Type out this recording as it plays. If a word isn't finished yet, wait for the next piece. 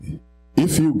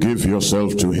If you give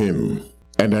yourself to him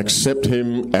and accept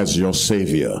him as your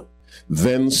Savior,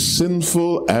 then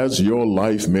sinful as your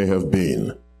life may have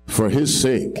been, for his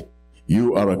sake,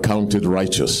 you are accounted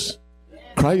righteous.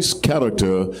 Christ's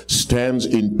character stands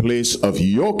in place of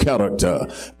your character,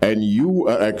 and you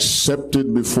are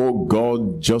accepted before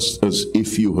God just as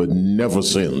if you had never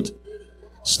sinned.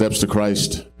 Steps to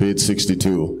Christ, page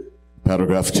 62,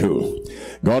 paragraph 2.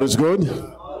 God is good,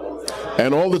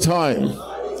 and all the time.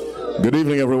 Good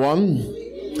evening, everyone.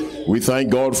 We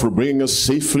thank God for bringing us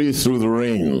safely through the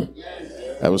rain.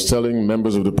 I was telling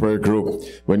members of the prayer group,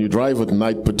 when you drive at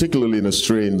night, particularly in a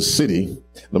strange city,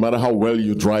 no matter how well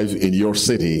you drive in your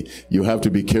city, you have to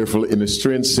be careful in a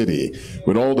strange city.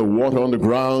 With all the water on the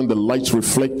ground, the lights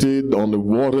reflected on the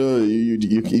water, you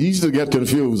easy to get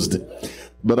confused.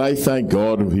 But I thank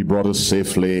God he brought us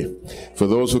safely. For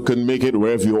those who couldn't make it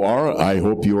wherever you are, I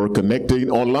hope you are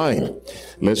connecting online.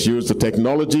 Let's use the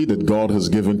technology that God has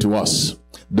given to us,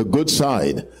 the good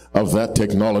side of that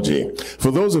technology. For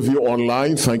those of you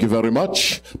online, thank you very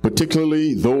much,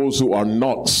 particularly those who are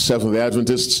not Seventh-day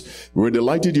Adventists. We're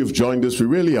delighted you've joined us. We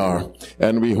really are.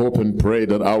 And we hope and pray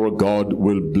that our God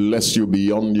will bless you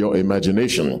beyond your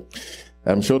imagination.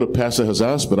 I'm sure the pastor has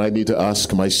asked, but I need to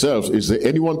ask myself, is there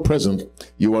anyone present?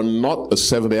 You are not a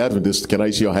Seventh-day Adventist. Can I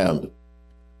see your hand?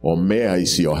 Or may I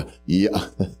see your hand? Yeah.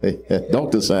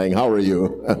 Dr. Sang, how are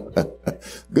you?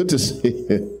 Good to see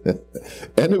you.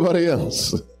 Anybody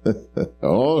else?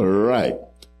 All right.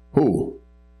 Who?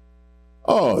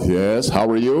 Oh, yes. How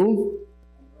are you?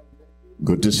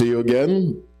 Good to see you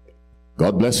again.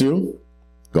 God bless you.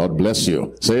 God bless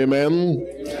you. Say amen.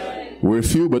 Amen. We're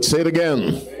few, but say it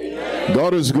again.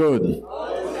 God is good,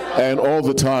 and all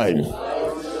the time.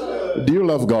 Do you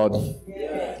love God?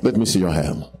 Let me see your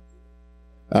hand.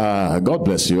 God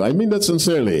bless you. I mean that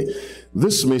sincerely.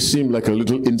 This may seem like a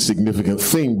little insignificant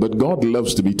thing, but God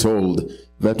loves to be told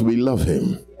that we love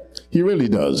him. He really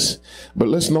does. But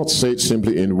let's not say it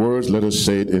simply in words. Let us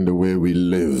say it in the way we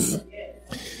live.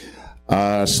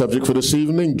 Subject for this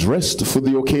evening, dressed for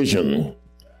the occasion.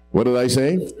 What did I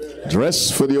say?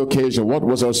 Dressed for the occasion. What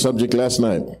was our subject last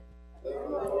night?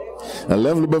 A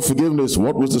level above forgiveness.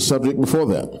 What was the subject before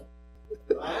that?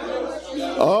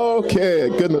 Okay, I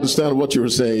couldn't understand what you were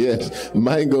saying. Yes,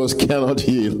 mangoes cannot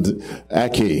yield.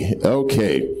 Aki.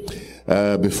 Okay.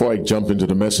 Before I jump into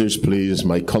the message, please,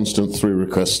 my constant 3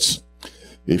 requests.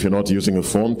 If you're not using a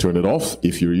phone, turn it off.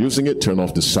 If you're using it, turn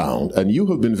off the sound. And you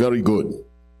have been very good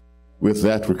with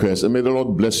that request. And may the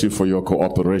Lord bless you for your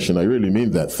cooperation. I really mean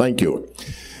that. Thank you.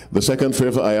 The second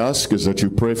favor I ask is that you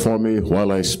pray for me while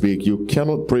I speak. You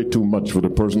cannot pray too much for the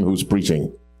person who's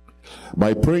preaching.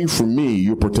 By praying for me,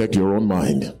 you protect your own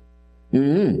mind.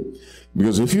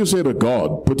 Because if you say to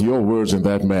God, put your words in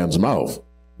that man's mouth,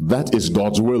 that is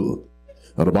God's will.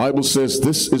 And the Bible says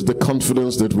this is the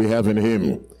confidence that we have in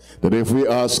him, that if we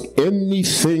ask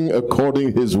anything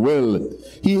according his will,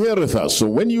 he heareth us. So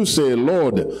when you say,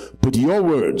 Lord, put your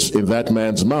words in that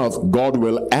man's mouth, God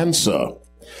will answer.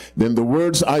 Then the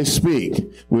words I speak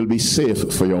will be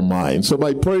safe for your mind. So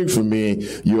by praying for me,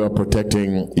 you are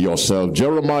protecting yourself.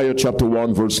 Jeremiah chapter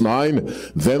 1 verse 9,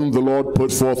 then the Lord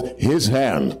put forth his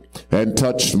hand and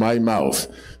touched my mouth.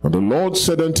 And the Lord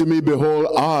said unto me, behold,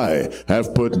 I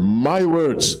have put my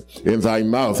words in thy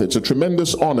mouth. It's a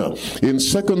tremendous honor. In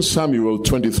 2 Samuel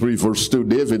 23 verse 2,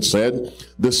 David said,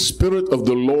 the Spirit of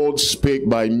the Lord spake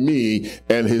by me,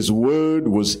 and his word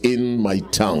was in my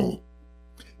tongue.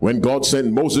 When God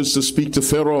sent Moses to speak to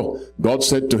Pharaoh, God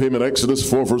said to him in Exodus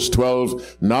 4 verse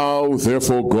 12, now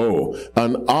therefore go,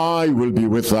 and I will be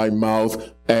with thy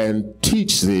mouth and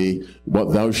teach thee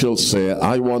what thou shalt say.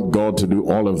 I want God to do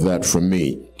all of that for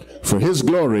me, for his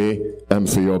glory and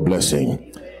for your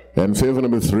blessing. And favor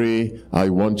number 3, I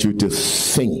want you to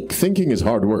think. Thinking is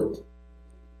hard work.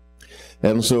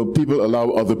 And so people allow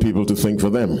other people to think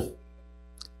for them.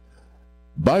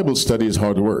 Bible study is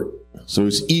hard work. So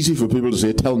it's easy for people to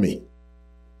say, tell me.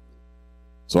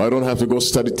 So I don't have to go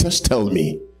study, just tell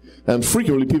me. And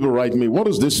frequently people write me, what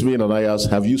does this mean? And I ask,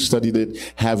 have you studied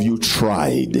it? Have you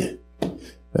tried?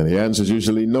 And the answer is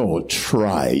usually no.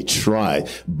 Try.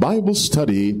 Bible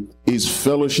study is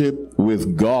fellowship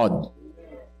with God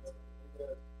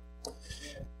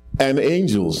and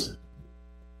angels.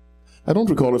 I don't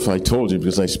recall if I told you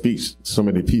because I speak to so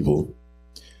many people.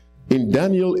 In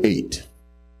Daniel 8,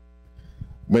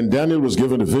 when Daniel was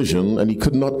given a vision and he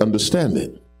could not understand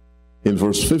it, in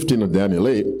verse 15 of Daniel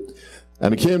 8,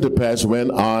 and it came to pass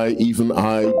when even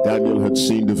I, Daniel, had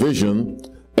seen the vision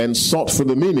and sought for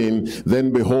the meaning,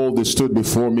 then behold, there stood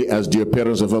before me as the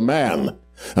appearance of a man.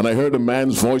 And I heard a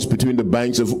man's voice between the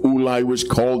banks of Ulai, which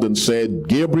called and said,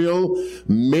 Gabriel,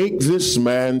 make this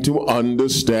man to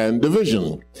understand the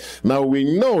vision. Now we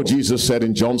know Jesus said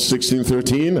in John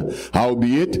 16:13,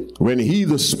 howbeit, when he,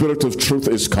 the Spirit of truth,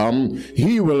 is come,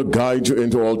 he will guide you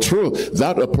into all truth.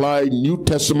 That applied New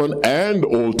Testament and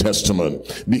Old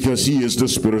Testament, because he is the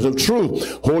Spirit of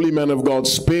truth. Holy men of God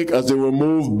spake as they were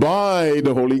moved by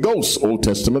the Holy Ghost, Old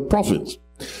Testament prophets.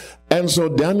 And so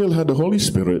Daniel had the Holy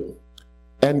Spirit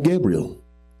and Gabriel.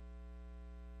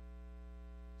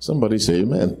 Somebody say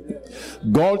amen.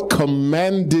 God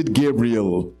commanded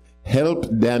Gabriel, help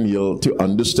Daniel to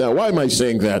understand. Why am I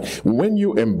saying that? When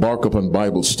you embark upon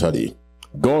Bible study,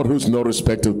 God, who's no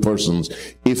respecter of persons,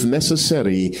 if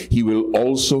necessary, he will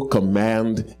also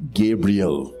command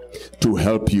Gabriel to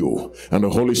help you. And the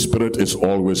Holy Spirit is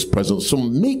always present. So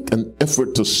make an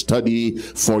effort to study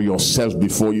for yourself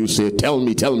before you say, tell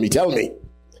me, tell me, tell me.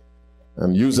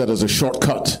 And use that as a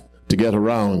shortcut to get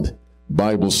around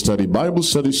Bible study. Bible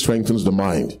study strengthens the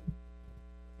mind.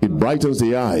 It brightens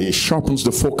the eye. It sharpens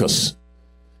the focus.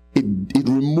 It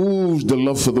removes the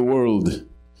love for the world.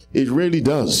 It really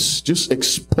does. Just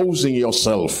exposing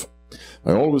yourself.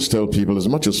 I always tell people, as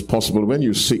much as possible, when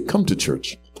you're sick, come to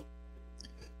church.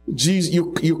 Jesus,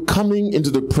 you're coming into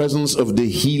the presence of the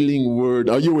healing word.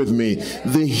 Are you with me?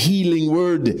 The healing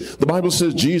word. The Bible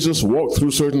says Jesus walked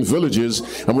through certain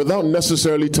villages, and without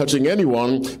necessarily touching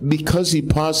anyone, because he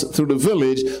passed through the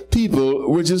village,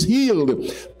 people were just healed.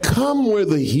 Come where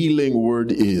the healing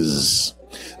word is.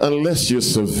 Unless you're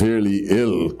severely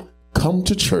ill, come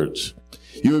to church.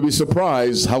 You will be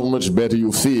surprised how much better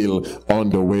you feel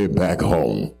on the way back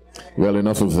home. Well,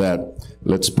 enough of that.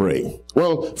 Let's pray.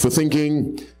 Well, for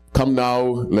thinking, come now,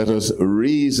 let us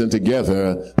reason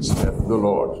together, saith the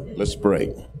Lord. Let's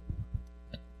pray.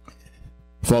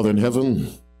 Father in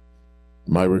heaven,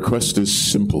 my request is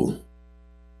simple.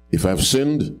 If I've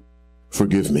sinned,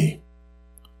 forgive me.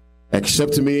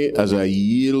 Accept me as I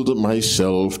yield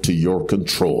myself to your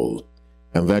control,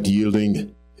 and that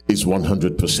yielding is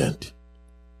 100%.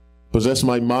 Possess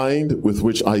my mind with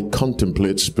which I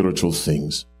contemplate spiritual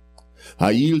things.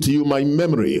 I yield to you my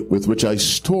memory with which I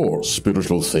store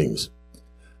spiritual things.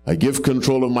 I give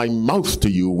control of my mouth to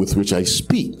you with which I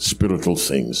speak spiritual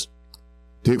things.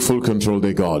 Take full control,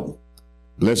 dear God.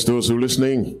 Bless those who are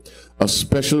listening. A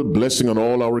special blessing on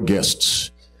all our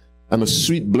guests, and a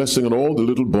sweet blessing on all the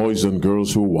little boys and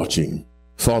girls who are watching.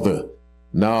 Father,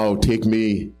 now take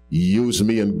me, use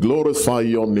me, and glorify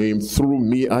your name through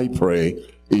me, I pray.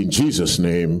 In Jesus'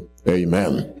 name,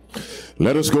 amen.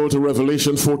 Let us go to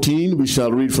Revelation 14. We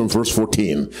shall read from verse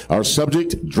 14. Our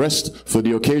subject, dressed for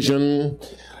the occasion.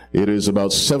 It is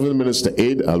about 7 minutes to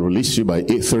 8. I'll release you by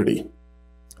 8:30.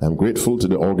 I'm grateful to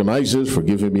the organizers for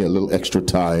giving me a little extra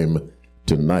time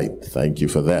tonight. Thank you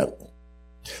for that.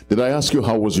 Did I ask you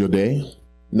how was your day?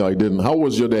 No, I didn't. How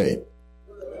was your day?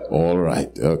 All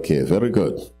right. Okay, very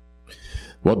good.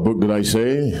 What book did I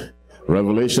say?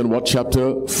 Revelation, what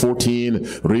chapter? 14,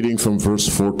 reading from verse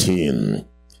 14.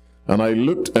 And I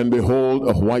looked, and behold,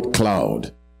 a white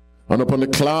cloud. And upon the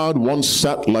cloud one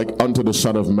sat like unto the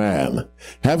Son of Man,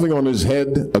 having on his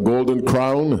head a golden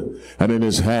crown, and in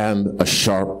his hand a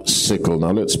sharp sickle.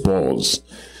 Now let's pause,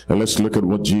 and let's look at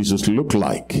what Jesus looked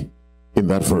like in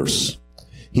that verse.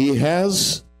 He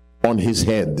has on his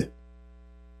head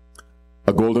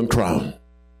a golden crown,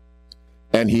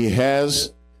 and he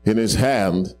has in his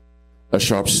hand a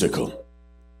sharp sickle.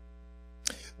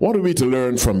 What are we to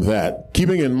learn from that?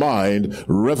 Keeping in mind,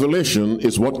 Revelation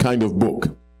is what kind of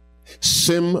book?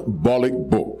 Symbolic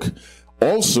book.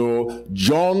 Also,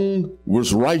 John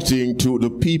was writing to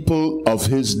the people of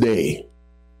his day.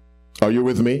 Are you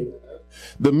with me?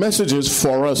 The message is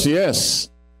for us, yes,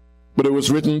 but it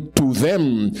was written to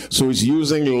them, so he's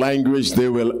using language they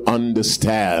will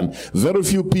understand. Very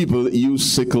few people use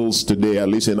sickles today, at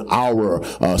least in our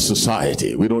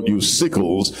society. We don't use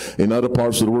sickles. In other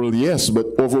parts of the world, yes, but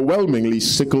overwhelmingly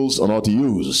sickles are not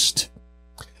used.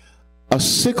 A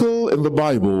sickle in the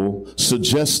Bible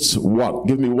suggests what?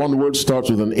 Give me one word, starts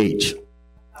with an H.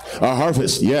 A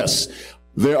harvest, yes.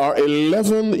 There are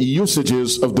 11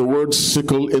 usages of the word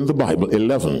sickle in the Bible,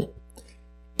 11.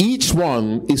 Each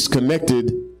one is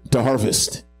connected to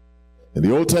harvest in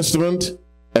the Old Testament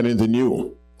and in the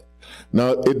New.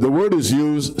 Now, the word is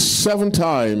used 7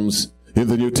 times in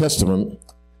the New Testament,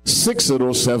 6 out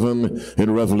of 7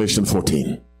 in Revelation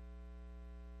 14.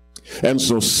 And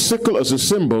so sickle as a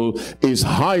symbol is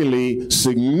highly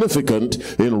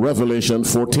significant in Revelation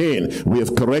 14. We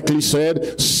have correctly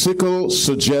said sickle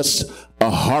suggests a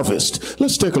harvest.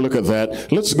 Let's take a look at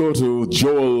that. Let's go to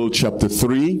Joel chapter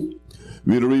 3.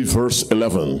 We'll read verse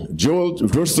 11. Joel,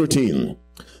 verse 13.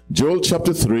 Joel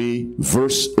chapter 3,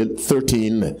 verse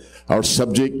 13, our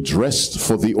subject, dressed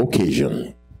for the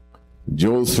occasion.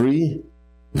 Joel 3,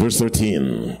 verse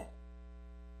 13.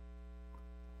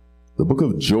 The book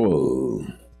of Joel.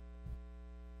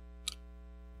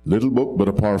 Little book, but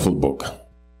a powerful book.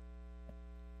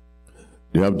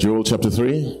 Do you have Joel chapter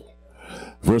 3?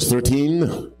 Verse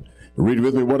 13. Read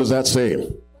with me. What does that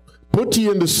say? Put ye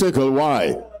in the sickle.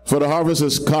 Why? For the harvest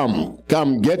is come.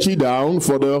 Come, get ye down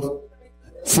for the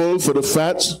full, for the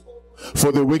fats,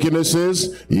 for the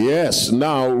wickednesses. Yes.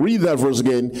 Now read that verse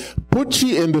again. Put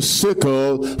ye in the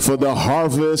sickle, for the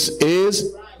harvest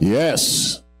is,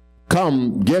 yes.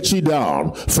 Come, get ye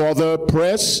down, for the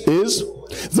press is,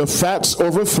 the fats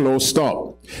overflow.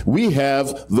 Stop. We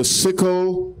have the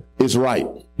sickle is right.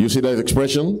 You see that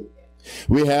expression?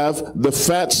 We have the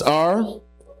fats are,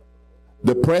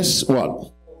 the press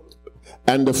what?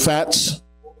 And the fats,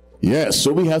 yes.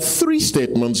 So we have three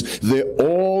statements. They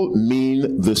all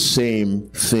mean the same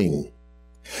thing.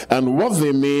 And what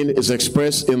they mean is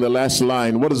expressed in the last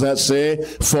line. What does that say?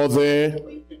 For there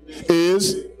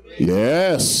is,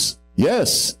 yes,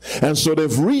 yes. And so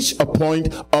they've reached a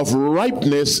point of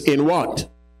ripeness in what?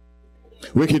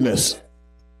 Wickedness.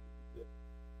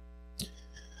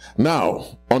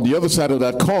 Now, on the other side of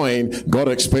that coin, God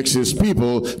expects his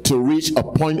people to reach a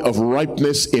point of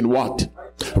ripeness in what?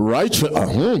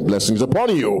 Blessings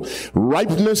upon you.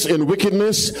 Ripeness in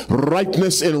wickedness,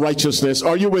 ripeness in righteousness.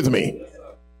 Are you with me?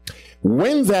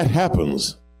 When that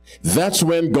happens, that's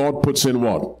when God puts in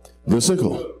what? The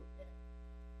sickle.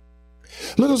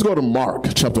 Let us go to Mark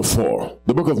chapter 4.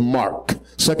 The book of Mark,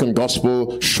 second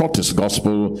gospel, shortest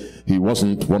gospel. He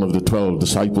wasn't one of the 12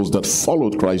 disciples that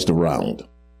followed Christ around,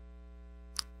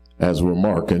 as were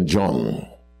Mark and John.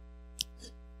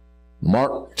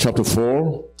 Mark chapter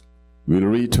 4, we'll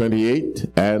read 28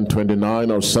 and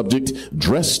 29, our subject,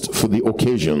 dressed for the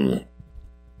occasion.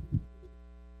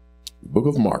 Book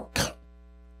of Mark.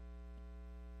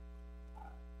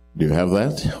 Do you have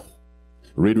that?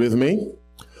 Read with me.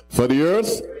 For the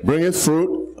earth bringeth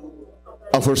fruit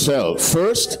of herself.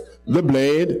 First the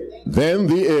blade, then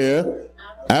the ear,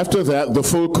 after that, the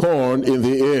full corn in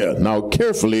the ear. Now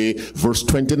carefully, verse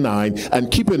 29,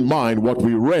 and keep in mind what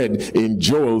we read in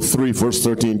Joel 3, verse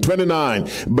 13. 29,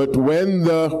 but when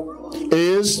the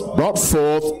is brought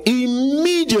forth,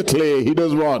 immediately he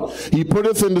does what? He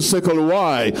putteth in the sickle.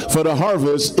 Why? For the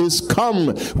harvest is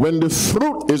come. When the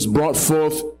fruit is brought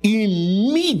forth,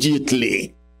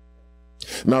 immediately.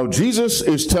 Now Jesus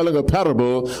is telling a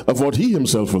parable of what he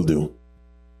himself will do,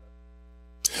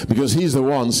 because he's the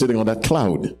one sitting on that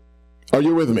cloud. Are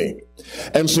you with me?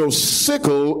 And so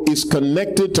sickle is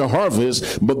connected to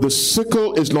harvest, but the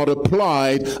sickle is not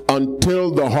applied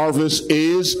until the harvest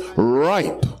is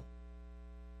ripe.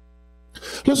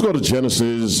 Let's go to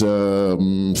Genesis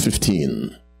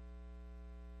 15.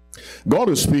 God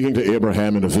is speaking to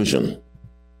Abraham in a vision.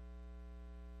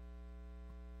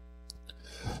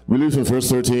 We read from verse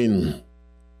 13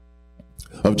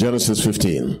 of Genesis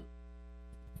 15.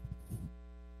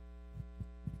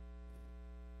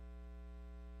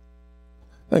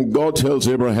 And God tells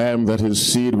Abraham that his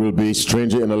seed will be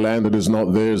stranger in a land that is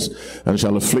not theirs, and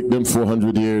shall afflict them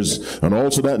 400 years. And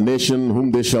also that nation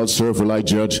whom they shall serve will I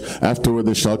judge. Afterward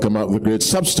they shall come out with great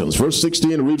substance. Verse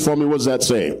 16, read for me, what does that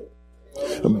say?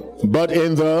 But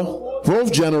in the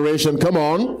fourth generation, come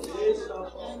on,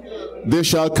 they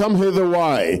shall come hither.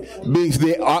 Why?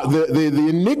 The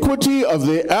iniquity of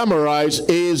the Amorites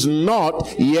is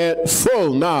not yet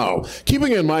full. Now,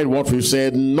 keeping in mind what we've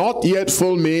said, not yet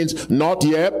full means not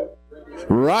yet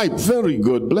ripe. Very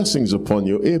good. Blessings upon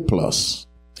you. A+.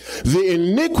 The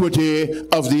iniquity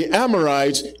of the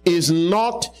Amorites is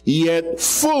not yet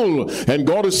full. And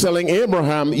God is telling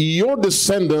Abraham, your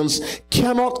descendants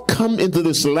cannot come into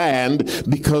this land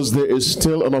because there is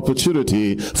still an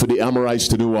opportunity for the Amorites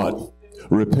to do what?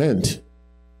 Repent.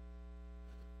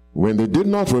 When they did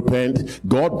not repent,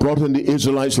 God brought in the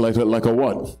Israelites like a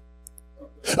what?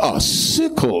 A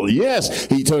sickle. Yes,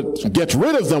 he to get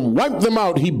rid of them, wipe them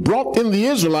out. He brought in the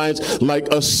Israelites like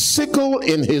a sickle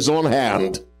in his own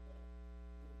hand.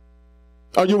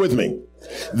 Are you with me?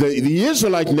 The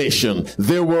Israelite nation,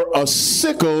 there were a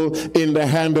sickle in the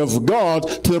hand of God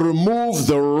to remove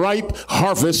the ripe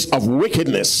harvest of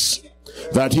wickedness,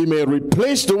 that he may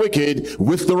replace the wicked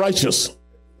with the righteous.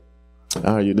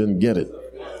 You didn't get it.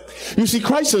 You see,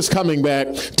 Christ is coming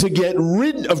back to get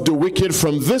rid of the wicked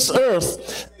from this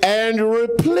earth and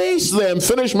replace them,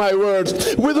 finish my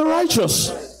words, with the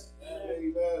righteous.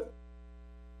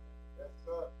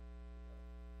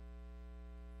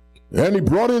 And he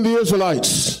brought in the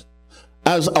Israelites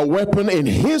as a weapon in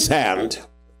his hand.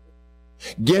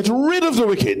 Get rid of the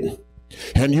wicked,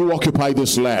 and you occupy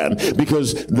this land,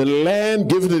 because the land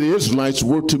given to the Israelites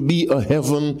were to be a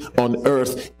heaven on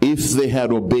earth if they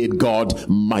had obeyed God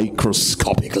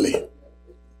microscopically.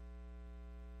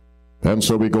 And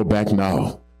so we go back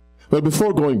now. Well,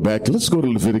 before going back, let's go to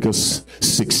Leviticus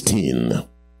 16.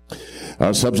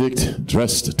 Our subject,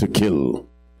 dressed to kill.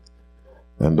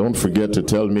 And don't forget to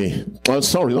tell me,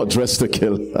 not dressed to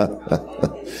kill.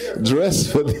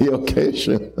 Dress for the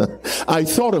occasion. I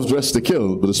thought of dress to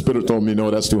kill, but the Spirit told me, no,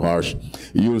 that's too harsh.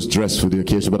 Use dress for the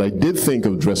occasion. But I did think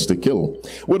of dress to kill.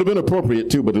 Would have been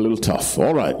appropriate too, but a little tough.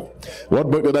 All right.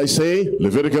 What book did I say?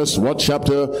 Leviticus, what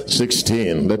chapter?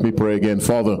 16. Let me pray again.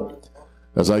 Father,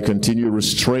 as I continue,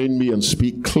 restrain me and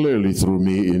speak clearly through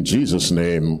me. In Jesus'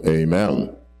 name,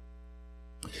 amen.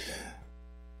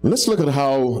 Let's look at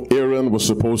how Aaron was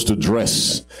supposed to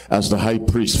dress as the high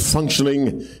priest,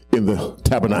 functioning in the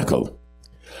tabernacle.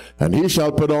 And he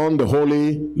shall put on the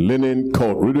holy linen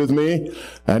coat. Read with me.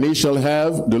 And he shall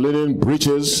have the linen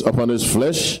breeches upon his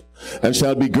flesh, and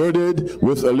shall be girded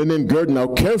with a linen girdle. Now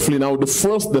carefully, now the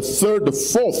first, the third, the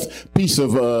fourth piece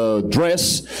of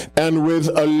dress, and with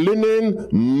a linen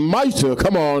mitre,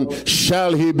 come on,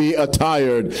 shall he be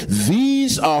attired.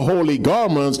 These are holy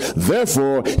garments,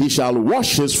 therefore he shall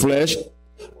wash his flesh,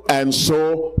 and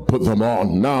so put them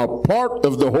on. Now, part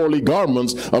of the holy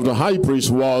garments of the high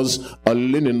priest was a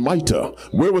linen mitre.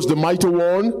 Where was the mitre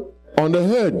worn? On the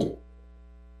head.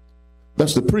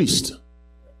 That's the priest.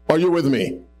 Are you with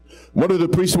me? What did the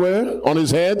priest wear on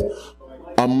his head?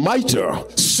 A mitre,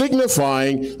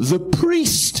 signifying the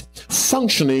priest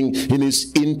functioning in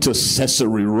his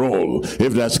intercessory role.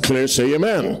 If that's clear, say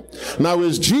amen. Now,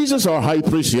 is Jesus our high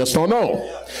priest? Yes or no?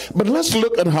 But let's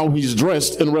look at how he's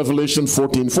dressed in Revelation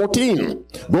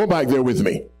 14:14. Go back there with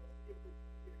me.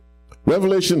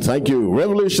 Revelation, thank you.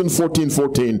 Revelation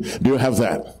 14:14. Do you have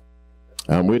that?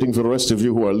 I'm waiting for the rest of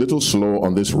you who are a little slow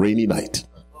on this rainy night.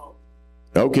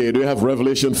 Okay, do you have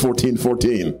Revelation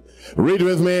 14:14? Read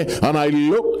with me. And I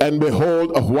looked, and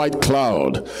behold, a white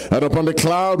cloud. And upon the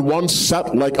cloud one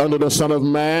sat like unto the Son of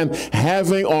Man,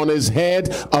 having on his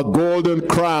head a golden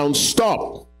crown.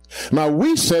 Stop. Now,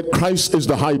 we said Christ is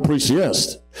the high priest,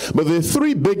 yes. But the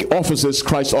three big offices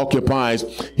Christ occupies.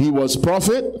 He was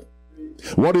prophet.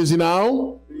 What is he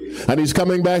now? And he's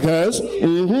coming back as?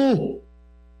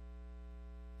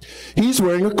 He's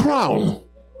wearing a crown.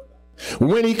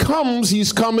 When he comes,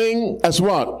 he's coming as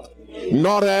what?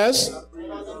 Not as?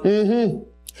 And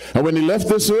when he left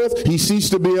this earth, he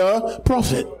ceased to be a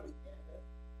prophet.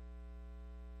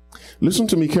 Listen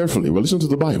to me carefully. Well, listen to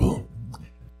the Bible.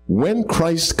 When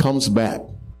Christ comes back,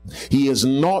 he is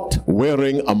not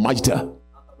wearing a mitre.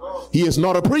 He is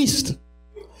not a priest.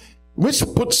 Which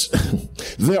puts,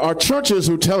 there are churches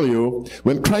who tell you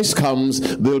when Christ comes,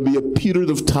 there'll be a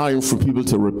period of time for people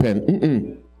to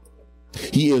repent.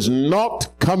 He is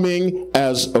not coming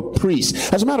as a priest.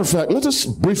 As a matter of fact, let us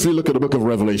briefly look at the book of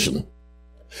Revelation.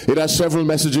 It has several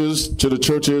messages to the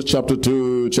churches, chapter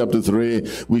 2, chapter 3.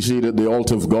 We see that the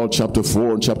altar of God, chapter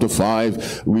 4 and chapter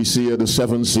 5. We see the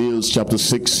seven seals, chapter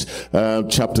 6.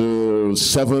 Chapter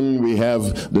 7, we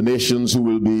have the nations who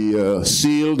will be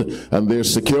sealed and they're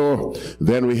secure.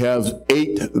 Then we have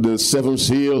 8, the seventh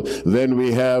seal. Then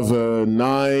we have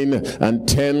 9 and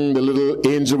 10, the little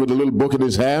angel with the little book in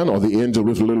his hand, or the angel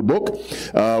with the little book.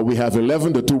 We have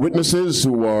 11, the two witnesses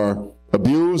who are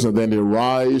abused, and then they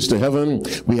rise to heaven.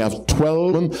 We have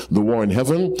 12, the war in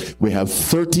heaven. We have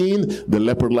 13, the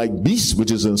leopard-like beast,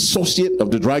 which is an associate of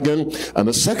the dragon. And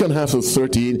the second half of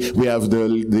 13, we have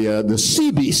the sea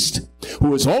beast,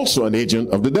 who is also an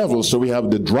agent of the devil. So we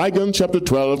have the dragon, chapter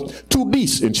 12, 2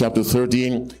 beasts in chapter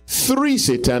 13, 3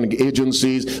 satanic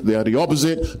agencies. They are the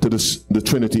opposite to the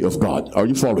Trinity of God. Are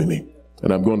you following me?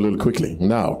 And I'm going a little quickly.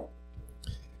 Now,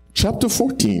 chapter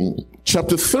 13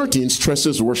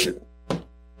 stresses worship.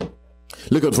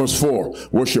 Look at verse 4,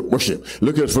 worship, worship.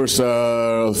 Look at verse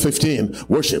 15,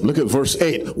 worship. Look at verse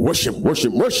 8, worship,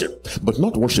 worship, worship. But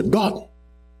not worship God.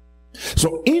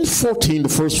 So in 14, the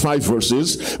first 5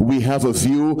 verses, we have a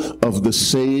view of the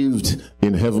saved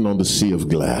in heaven on the sea of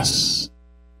glass.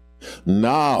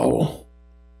 Now,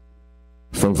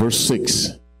 from verse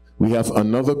 6, we have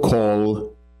another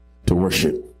call to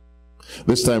worship.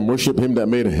 This time, worship him that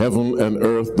made heaven and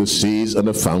earth, the seas, and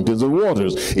the fountains of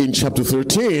waters. In chapter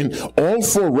 13, all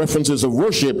 4 references of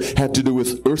worship had to do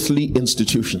with earthly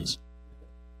institutions.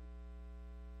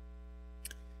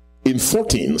 In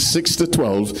 14, 6 to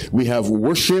 12, we have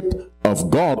worship of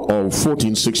God, or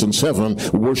 14, 6 and 7,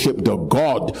 worship the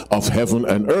God of heaven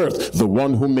and earth, the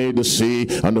one who made the sea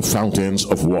and the fountains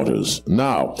of waters.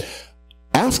 Now,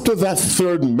 After that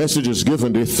third message is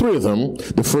given, there are three of them.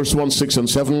 The first one, 6 and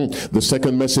 7. The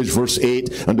second message, verse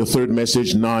 8. And the third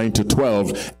message, 9 to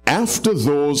 12. After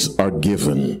those are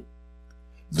given,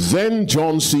 then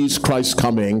John sees Christ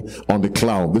coming on the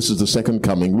cloud. This is the second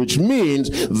coming, which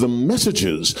means the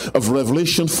messages of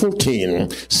Revelation 14,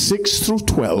 6 through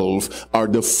 12 are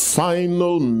the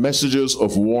final messages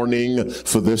of warning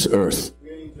for this earth.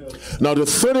 Now, the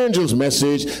third angel's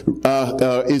message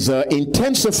is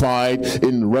intensified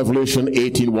in Revelation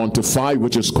 18, 1 to 5,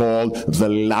 which is called the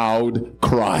loud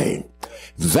cry.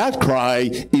 That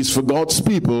cry is for God's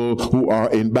people who are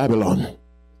in Babylon.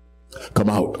 Come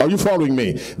out. Are you following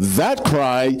me? That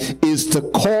cry is to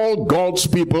call God's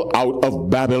people out of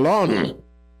Babylon.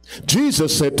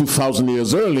 Jesus said 2,000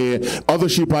 years earlier, other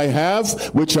sheep I have,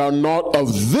 which are not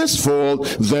of this fold,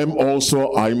 them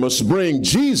also I must bring.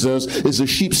 Jesus is a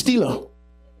sheep stealer.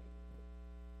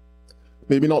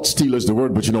 Maybe not stealer is the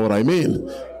word, but you know what I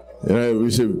mean. We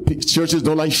say churches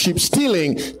don't like sheep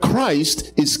stealing.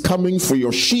 Christ is coming for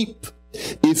your sheep.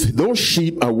 If those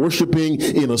sheep are worshiping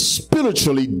in a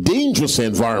spiritually dangerous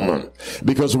environment,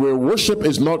 because where worship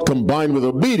is not combined with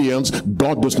obedience,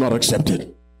 God does not accept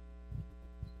it.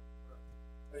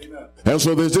 Amen. And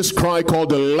so there's this cry called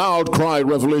the loud cry,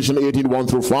 Revelation 18, 1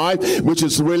 through 5, which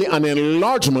is really an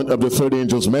enlargement of the third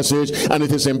angel's message, and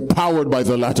it is empowered by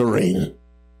the latter rain,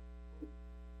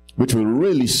 which will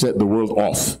really set the world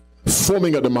off,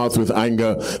 foaming at the mouth with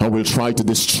anger, and will try to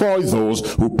destroy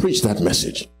those who preach that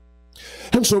message.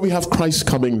 And so we have Christ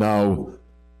coming now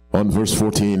on verse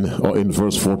 14, or in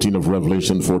verse 14 of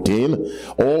Revelation 14.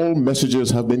 All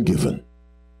messages have been given.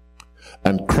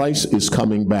 And Christ is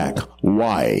coming back.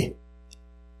 Why?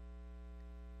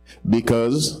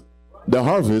 Because the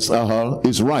harvest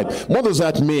is ripe. What does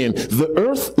that mean? The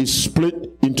earth is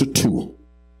split into two.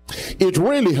 It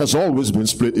really has always been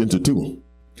split into two.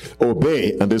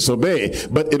 Obey and disobey,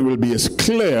 but it will be as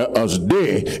clear as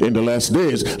day in the last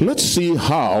days. Let's see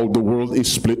how the world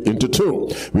is split into two.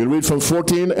 We'll read from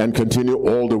 14 and continue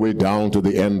all the way down to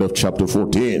the end of chapter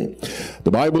 14.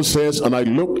 The Bible says, and I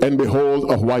looked, and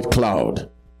behold, a white cloud.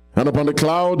 And upon the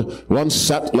cloud one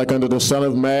sat like unto the Son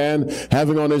of Man,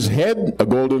 having on his head a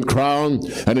golden crown,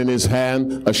 and in his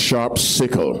hand a sharp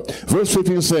sickle. Verse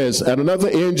 15 says, and another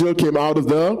angel came out of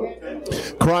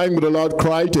the, crying with a loud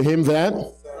cry to him that,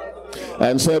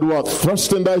 and said, what?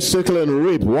 Thrust in thy sickle and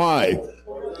reap. Why?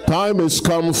 Time is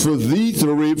come for thee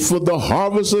to reap, for the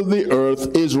harvest of the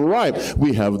earth is ripe.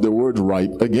 We have the word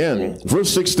ripe again.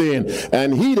 Verse 16,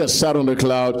 and he that sat on the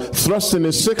cloud thrust in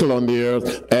his sickle on the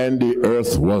earth, and the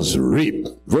earth was reaped.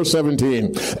 Verse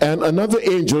 17, and another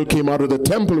angel came out of the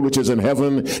temple which is in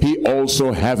heaven, he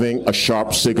also having a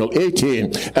sharp sickle.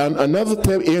 18, and another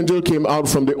angel came out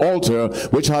from the altar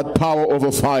which had power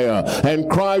over fire, and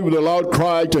cried with a loud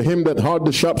cry to him that had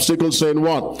the sharp sickle, saying,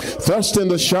 what? Thrust in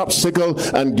the sharp sickle,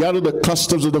 and gather the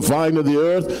clusters of the vine of the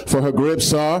earth, for her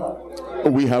grapes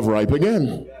we have ripe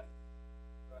again.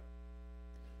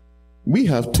 We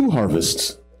have two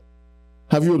harvests.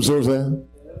 Have you observed that?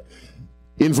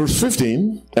 In verse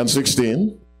 15 and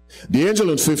 16, the angel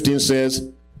in 15 says,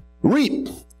 reap.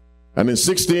 And in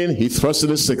 16, he thrusts in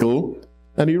his sickle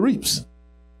and he reaps.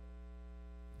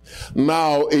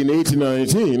 Now, in 18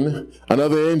 and 19,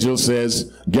 another angel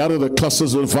says, gather the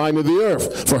clusters of the vine of the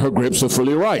earth, for her grapes are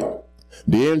fully ripe.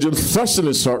 The angel thrusts in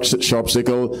his sharp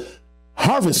sickle,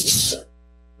 harvests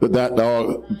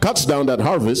cuts down that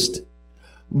harvest,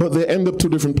 but they end up two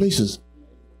different places.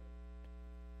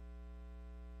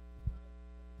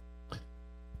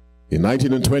 In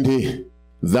 19 and 20,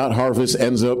 that harvest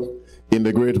ends up in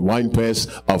the great winepress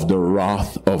of the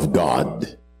wrath of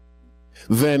God.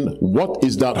 Then what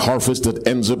is that harvest that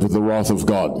ends up with the wrath of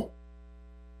God?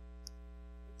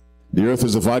 The earth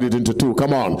is divided into two.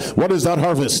 Come on. What is that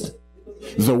harvest?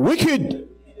 The wicked.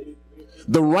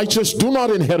 The righteous do not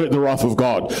inherit the wrath of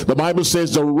God. The Bible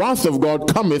says the wrath of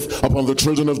God cometh upon the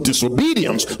children of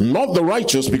disobedience, not the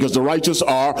righteous, because the righteous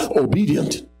are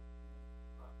obedient.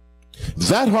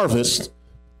 That harvest,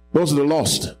 those are the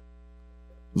lost.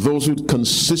 Those who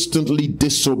consistently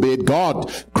disobeyed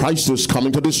God. Christ is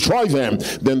coming to destroy them.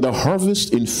 Then the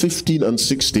harvest in 15 and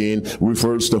 16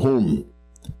 refers to whom?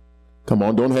 Come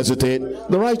on, don't hesitate.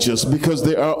 The righteous, because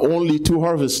there are only two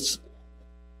harvests.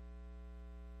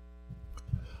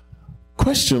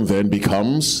 Question then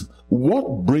becomes,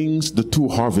 what brings the two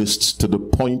harvests to the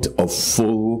point of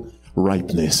full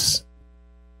ripeness?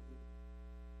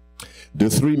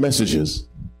 The three messages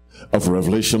of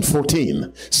Revelation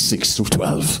 14, 6 through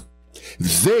 12.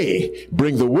 They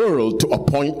bring the world to a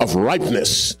point of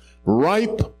ripeness.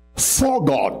 Ripe for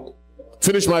God.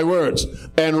 Finish my words.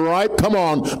 And ripe, come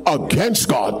on, against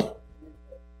God.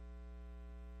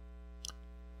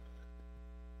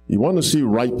 You want to see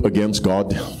ripe against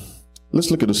God? Let's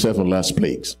look at the 7 last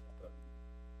plagues.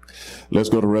 Let's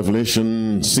go to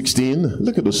Revelation 16.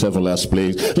 Look at the 7 last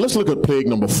plagues. Let's look at plague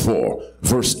number 4,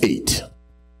 verse 8.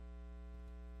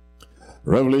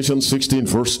 Revelation 16,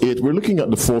 verse 8. We're looking at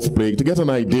the 4th plague to get an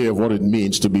idea of what it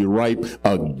means to be ripe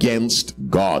against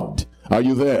God. Are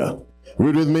you there?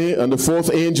 Read with me. And the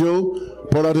 4th angel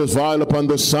poured out his vial upon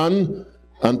the sun,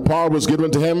 and power was given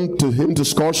to him to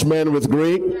scorch men with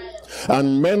great.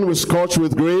 And men were scorched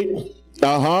with great.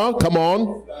 Come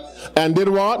on. And did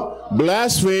what?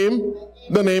 Blaspheme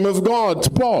the name of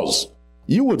God. Pause.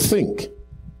 You would think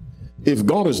if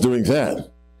God is doing that,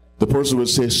 the person would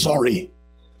say, sorry,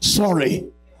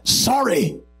 sorry,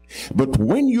 sorry. But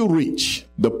when you reach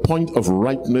the point of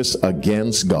ripeness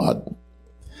against God,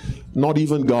 not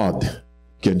even God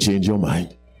can change your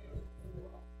mind.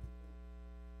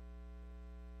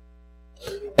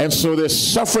 And so they're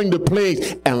suffering the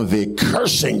plague and they're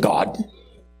cursing God.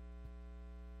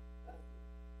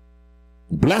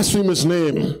 Blaspheme his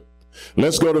name.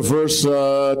 Let's go to verse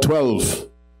 12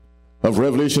 of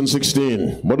Revelation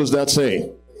 16. What does that say?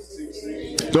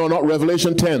 No, not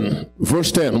Revelation 10.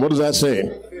 Verse 10. What does that say?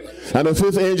 And the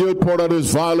 5th angel poured out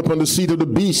his vial upon the seat of the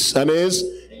beast, and his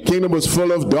kingdom was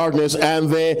full of darkness, and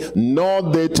they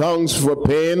gnawed their tongues for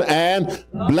pain and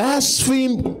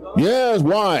blasphemed. Yes,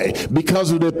 why?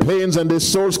 Because of their pains and their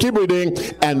sores. Keep reading.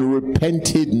 And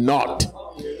repented not.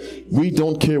 We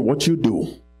don't care what you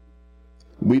do.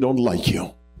 We don't like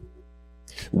you.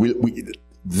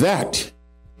 That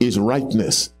is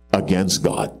rightness against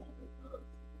God.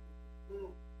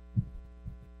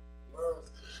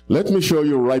 Let me show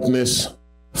you rightness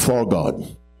for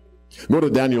God. Go to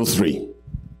Daniel 3.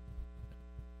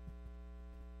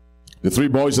 The 3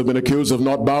 boys have been accused of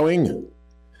not bowing.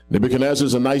 Nebuchadnezzar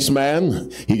is a nice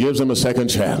man. He gives them a second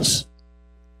chance.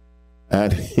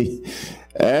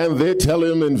 And they tell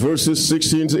him in verses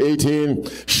 16 to 18,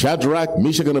 Shadrach,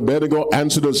 Meshach, and Abednego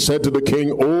answered and said to the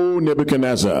king, O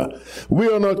Nebuchadnezzar, we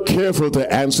are not careful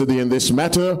to answer thee in this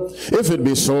matter. If it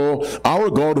be so,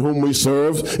 our God whom we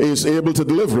serve is able to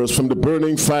deliver us from the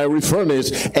burning fiery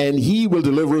furnace, and he will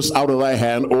deliver us out of thy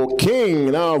hand, O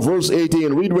king. Now, verse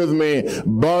 18, read with me.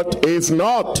 But if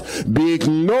not, be it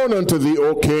known unto thee,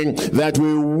 O king, that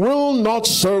we will not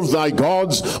serve thy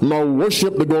gods, nor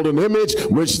worship the golden image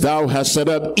which thou hast set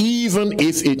up, even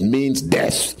if it means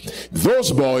death.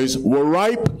 Those boys were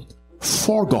ripe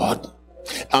for God,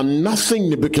 and nothing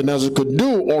Nebuchadnezzar could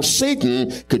do or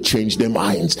Satan could change their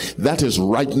minds. That is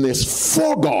ripeness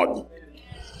for God.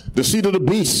 The seed of the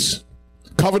beast,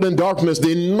 covered in darkness,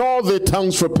 they gnawed their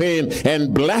tongues for pain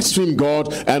and blasphemed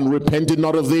God and repented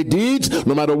not of their deeds.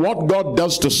 No matter what God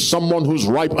does to someone who's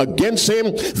ripe against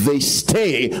him, they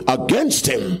stay against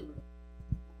him.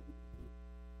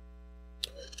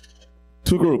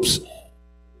 2 groups.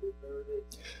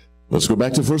 Let's go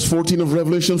back to verse 14 of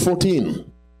Revelation 14.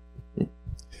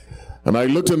 And I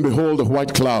looked, and behold, a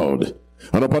white cloud.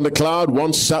 And upon the cloud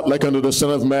one sat like unto the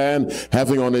Son of Man,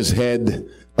 having on his head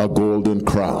a golden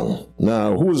crown.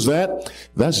 Now, who is that?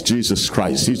 That's Jesus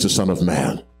Christ. He's the Son of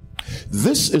Man.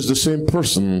 This is the same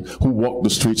person who walked the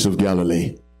streets of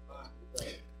Galilee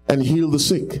and healed the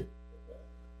sick,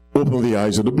 opened the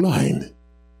eyes of the blind,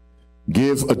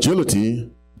 gave agility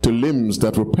to limbs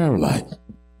that were paralyzed,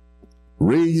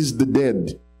 raised the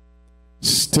dead,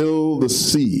 stilled the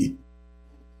sea,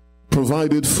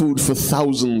 provided food for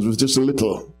thousands with just a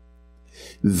little.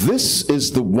 This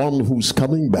is the one who's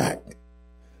coming back,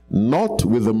 not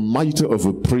with the mitre of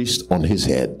a priest on his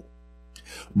head,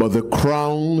 but the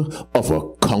crown of a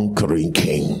conquering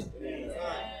king.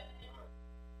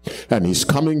 And he's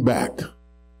coming back.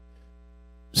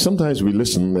 Sometimes we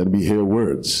listen and we hear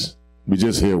words. We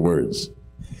just hear words.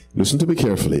 Listen to me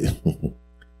carefully.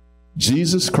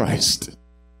 Jesus Christ,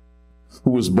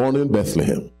 who was born in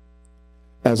Bethlehem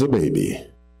as a baby,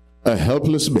 a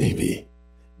helpless baby,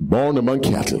 born among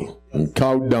cattle and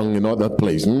cow dung and all that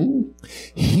place.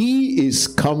 He is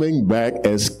coming back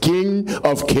as King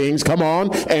of Kings, come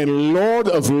on, and Lord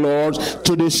of Lords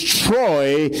to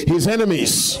destroy his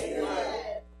enemies.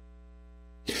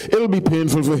 It'll be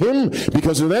painful for him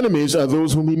because his enemies are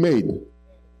those whom he made.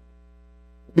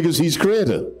 Because he's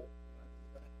creator.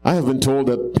 I have been told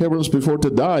that parents prefer to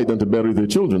die than to bury their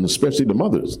children, especially the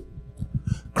mothers.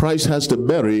 Christ has to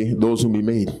bury those whom he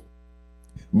made.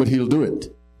 But he'll do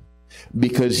it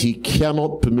because he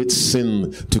cannot permit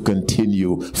sin to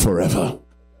continue forever.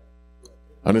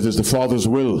 And it is the Father's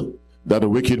will that the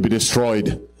wicked be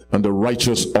destroyed and the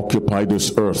righteous occupy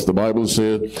this earth. The Bible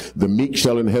says, the meek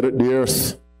shall inherit the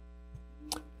earth.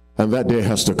 And that day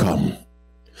has to come.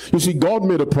 You see, God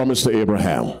made a promise to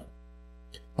Abraham.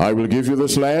 I will give you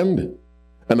this land,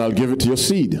 and I'll give it to your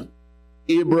seed.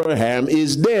 Abraham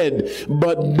is dead,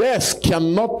 but death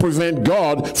cannot prevent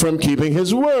God from keeping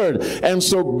his word. And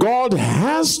so God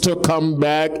has to come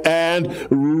back and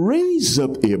raise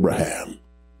up Abraham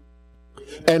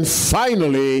and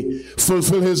finally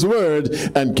fulfill his word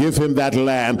and give him that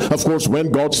land. Of course,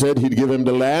 when God said he'd give him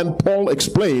the land, Paul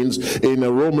explains in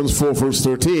Romans 4 verse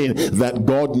 13 that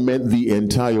God meant the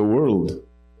entire world.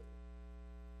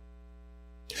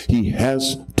 He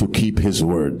has to keep his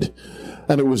word.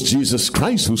 And it was Jesus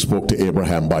Christ who spoke to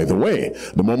Abraham, by the way.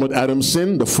 The moment Adam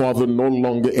sinned, the Father no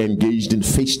longer engaged in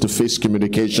face-to-face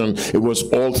communication. It was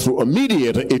all through a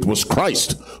mediator. It was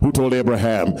Christ who told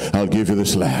Abraham, I'll give you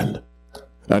this land.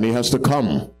 And he has to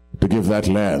come to give that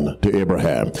land to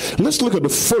Abraham. Let's look at the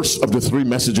first of the three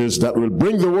messages that will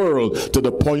bring the world to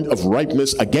the point of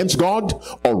ripeness against God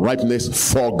or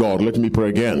ripeness for God. Let me pray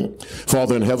again.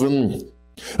 Father in heaven,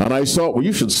 and I saw, well,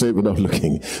 you should say it without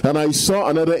looking. And I saw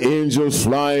another angel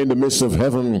fly in the midst of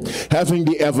heaven, having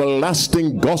the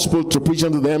everlasting gospel to preach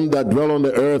unto them that dwell on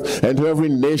the earth, and to every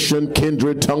nation,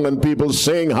 kindred, tongue, and people,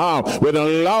 saying how? With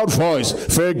a loud voice,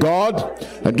 fear God,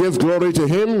 and give glory to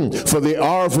him, for the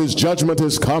hour of his judgment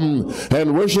is come,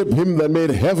 and worship him that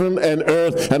made heaven and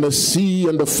earth, and the sea,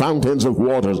 and the fountains of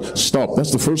waters. Stop.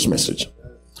 That's the first message.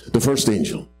 The first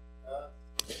angel.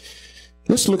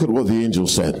 Let's look at what the angel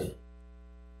said.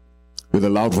 With a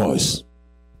loud voice,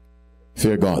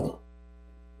 fear God.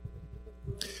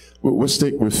 We'll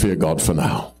stick with fear God for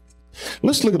now.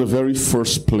 Let's look at the very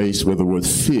first place where the word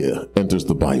fear enters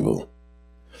the Bible.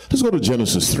 Let's go to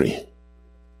Genesis 3.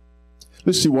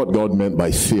 Let's see what God meant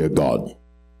by fear God.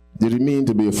 Did he mean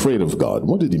to be afraid of God?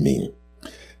 What did he mean?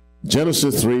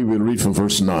 Genesis 3, we'll read from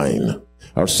verse 9.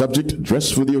 Our subject,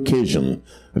 dressed for the occasion.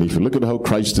 And if you look at how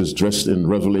Christ is dressed in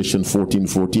Revelation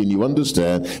 14:14, you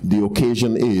understand the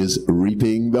occasion is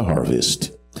reaping the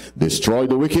harvest. Destroy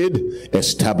the wicked,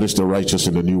 establish the righteous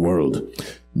in the new world.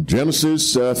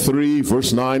 Genesis 3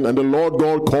 verse 9, and the Lord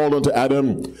God called unto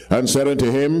Adam and said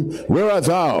unto him, where art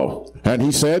thou? And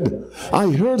he said,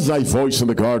 I heard thy voice in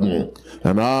the garden,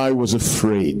 and I was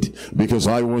afraid, because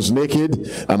I was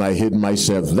naked, and I hid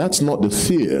myself. That's not the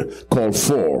fear called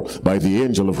for by the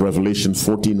angel of Revelation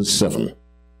 14:7.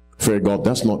 Fear God,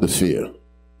 that's not the fear.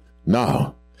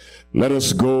 Now, let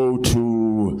us go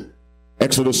to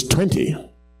Exodus 20.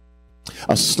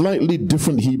 A slightly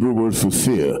different Hebrew word for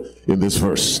fear in this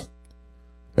verse.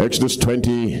 Exodus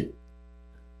 20,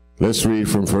 let's read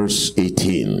from verse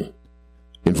 18.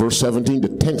 In verse 17, the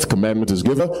 10th commandment is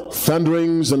given.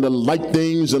 Thunderings and the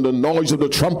lightnings and the noise of the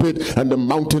trumpet and the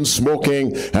mountain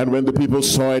smoking. And when the people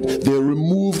saw it, they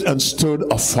removed and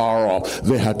stood afar off.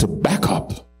 They had to back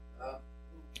up.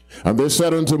 And they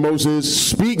said unto Moses,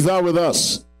 speak thou with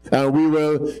us, and we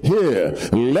will hear.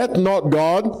 Let not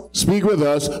God speak with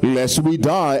us, lest we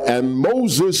die. And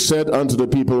Moses said unto the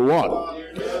people, what?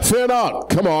 Fear not.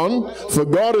 Come on. For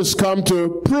God is come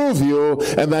to prove you,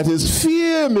 and that his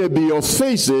fear may be your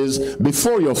faces,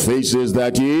 before your faces,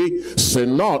 that ye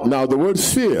sin not. Now the word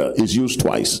fear is used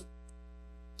twice.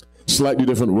 Slightly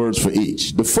different words for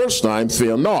each. The first time,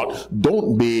 fear not.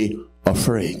 Don't be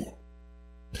afraid.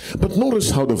 But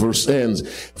notice how the verse ends,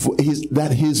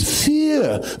 that his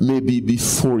fear may be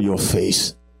before your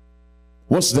face.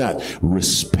 What's that?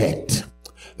 Respect.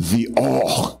 The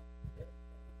awe.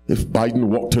 If Biden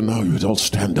walked in now, you'd all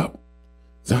stand up.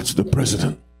 That's the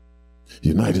president.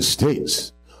 United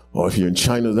States. Or if you're in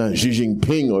China, that's Xi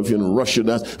Jinping. Or if you're in Russia,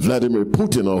 that's Vladimir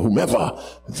Putin or whomever.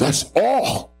 That's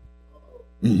awe.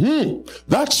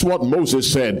 That's what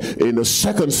Moses said in the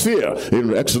second fear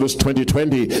in Exodus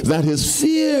 20:20, that his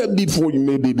fear before you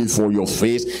may be before your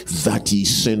face, that ye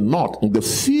sin not. The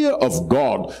fear of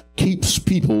God keeps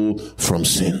people from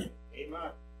sin.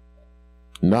 Amen.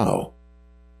 Now,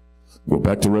 go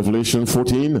back to Revelation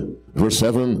 14, verse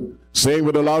 7, saying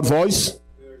with a loud voice,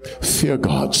 fear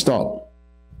God. Stop.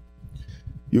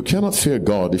 You cannot fear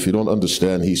God if you don't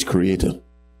understand he's creator.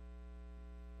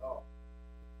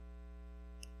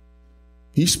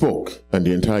 He spoke, and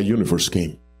the entire universe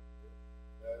came.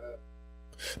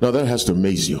 Now that has to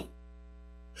amaze you.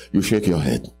 You shake your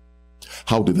head.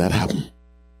 How did that happen?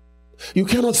 You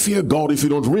cannot fear God if you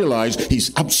don't realize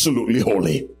he's absolutely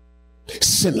holy,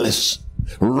 sinless,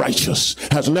 righteous,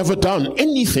 has never done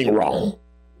anything wrong.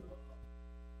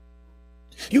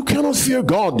 You cannot fear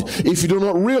God if you do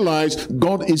not realize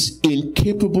God is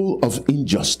incapable of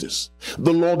injustice.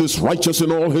 The Lord is righteous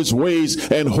in all his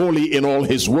ways and holy in all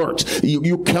his works.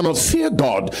 You cannot fear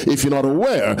God if you're not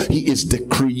aware he is the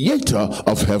creator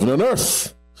of heaven and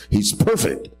earth. He's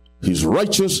perfect. He's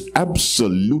righteous,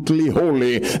 absolutely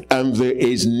holy, and there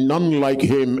is none like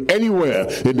him anywhere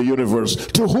in the universe.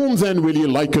 To whom then will ye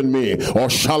liken me? Or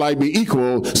shall I be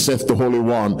equal, saith the Holy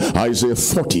One? Isaiah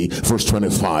 40, verse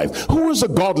 25. Who is a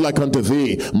God like unto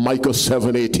thee? Micah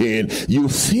 7:18. You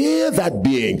fear that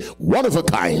being, one of a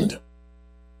kind.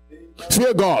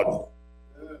 Fear God.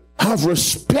 Have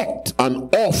respect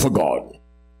and awe for God.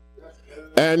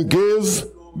 And give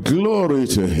glory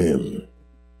to him.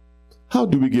 How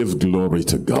do we give glory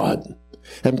to God?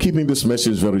 I'm keeping this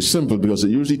message very simple because it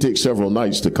usually takes several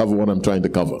nights to cover what I'm trying to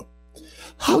cover.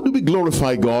 How do we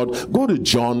glorify God? Go to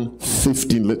John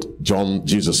 15. Let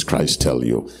Jesus Christ tell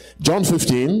you. John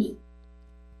 15.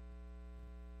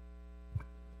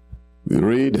 We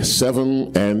read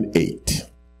 7 and 8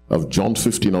 of John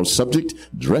 15. Our subject,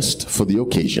 dressed for the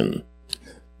occasion.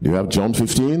 Do you have John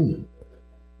 15?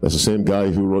 That's the same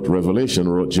guy who wrote Revelation,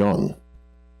 wrote John.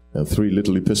 And 3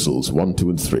 little epistles, 1, 2,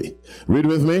 and 3. Read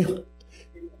with me.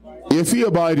 If ye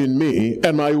abide in me,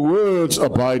 and my words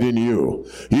abide in you,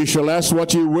 ye shall ask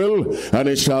what ye will, and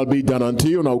it shall be done unto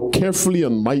you. Now carefully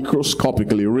and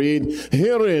microscopically read.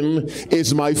 Herein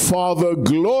is my Father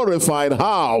glorified,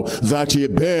 how? That ye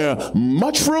bear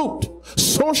much fruit.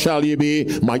 So shall ye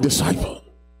be my disciple.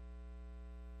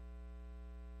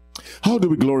 How do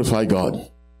we glorify God?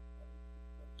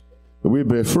 We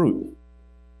bear fruit.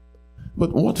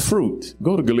 But what fruit?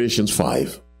 Go to Galatians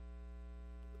 5.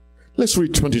 Let's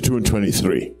read 22 and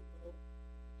 23.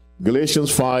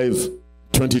 Galatians 5,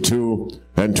 22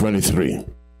 and 23.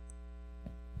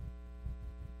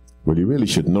 Well, you really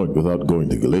should know it without going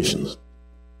to Galatians.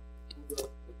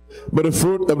 But the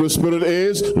fruit of the Spirit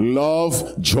is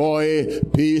love, joy,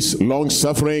 peace,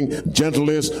 long-suffering,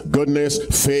 gentleness,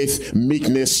 goodness, faith,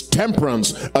 meekness,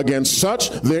 temperance. Against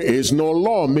such there is no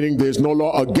law, meaning there's no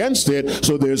law against it,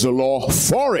 so there's a law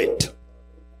for it.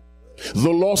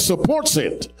 The law supports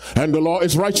it, and the law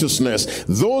is righteousness.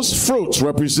 Those fruits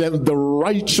represent the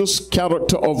righteous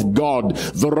character of God,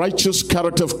 the righteous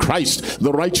character of Christ,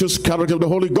 the righteous character of the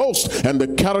Holy Ghost, and the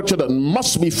character that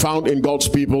must be found in God's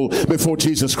people before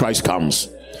Jesus Christ comes.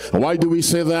 Why do we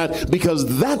say that?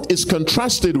 Because that is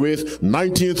contrasted with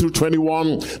 19 through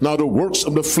 21. Now the works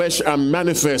of the flesh are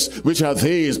manifest, which are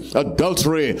these: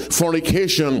 adultery,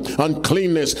 fornication,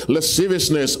 uncleanness,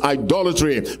 lasciviousness,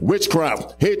 idolatry,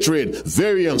 witchcraft, hatred,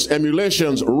 variance,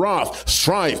 emulations, wrath,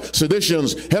 strife,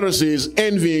 seditions, heresies,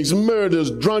 envyings, murders,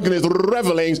 drunkenness,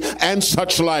 revelings, and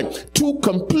such like. 2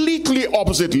 completely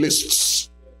opposite lists.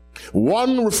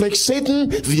 One reflects Satan,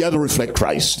 the other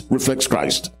reflects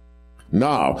Christ.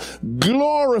 Now,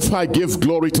 give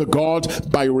glory to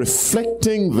God by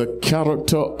reflecting the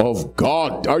character of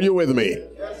God. Are you with me?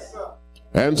 Yes, sir.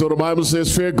 And so the Bible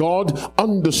says, fear God,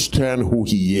 understand who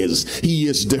he is. He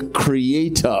is the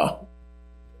creator.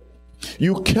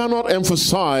 You cannot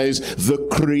emphasize the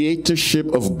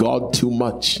creatorship of God too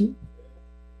much.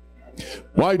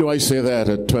 Why do I say that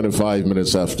at 25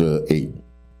 minutes after 8?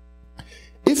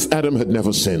 If Adam had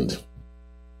never sinned,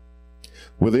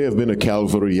 would there have been a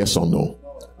Calvary, yes or no?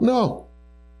 No.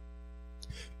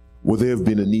 Would there have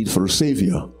been a need for a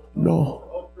Savior?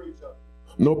 No.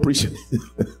 No preacher.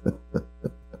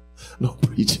 No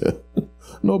preacher.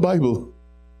 No Bible.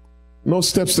 No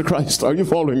steps to Christ. Are you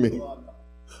following me?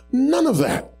 None of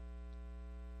that.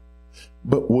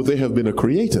 But would there have been a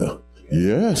creator?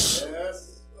 Yes.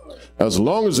 As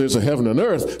long as there's a heaven and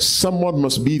earth, someone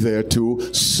must be there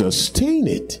to sustain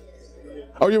it.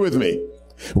 Are you with me?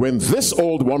 When this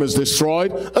old one is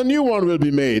destroyed, a new one will be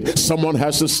made. Someone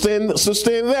has to sustain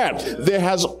that. There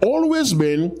has always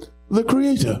been the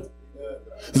creator.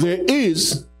 There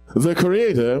is the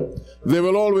creator. There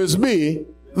will always be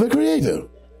the creator.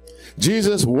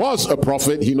 Jesus was a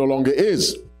prophet. He no longer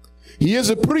is. He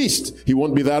is a priest. He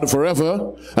won't be that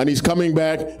forever. And he's coming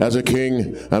back as a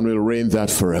king and will reign that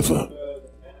forever.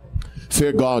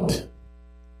 Fear God.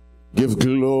 Give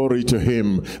glory to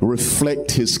him.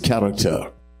 Reflect his character.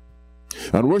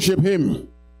 And worship him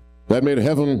that made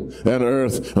heaven and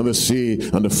earth and the sea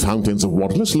and the fountains of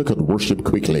water. Let's look at worship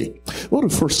quickly. Go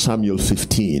to 1 Samuel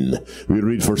 15. We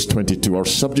read verse 22. Our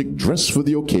subject, dress for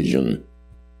the occasion.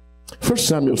 1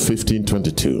 Samuel 15,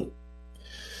 22.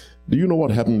 Do you know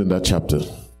what happened in that chapter?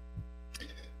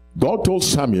 God told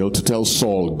Samuel to tell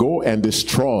Saul, go and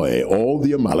destroy all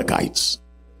the Amalekites.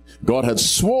 God had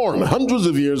sworn hundreds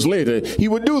of years later he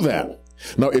would do that.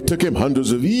 Now it took him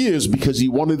hundreds of years because he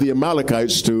wanted the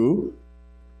Amalekites to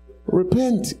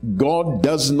repent. God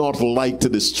does not like to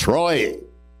destroy.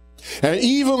 And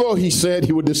even though he said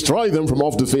he would destroy them from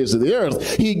off the face of the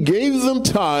earth, he gave them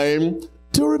time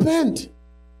to repent.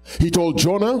 He told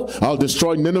Jonah, I'll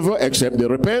destroy Nineveh except they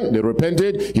repent. They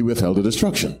repented. He withheld the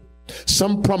destruction.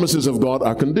 Some promises of God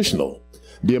are conditional.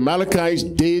 The Amalekites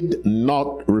did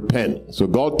not repent. So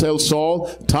God tells Saul,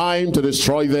 time to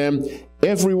destroy them.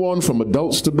 Everyone from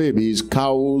adults to babies,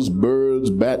 cows, birds,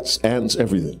 bats, ants,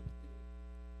 everything.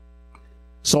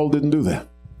 Saul didn't do that.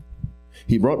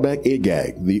 He brought back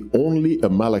Agag, the only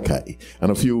Amalekite,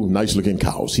 and a few nice-looking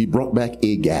cows. He brought back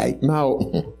Agag. Now,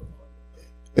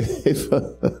 if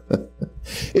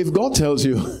God tells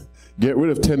you, get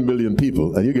rid of 10 million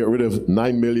people, and you get rid of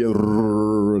 9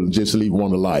 million, just leave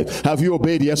one alive, have you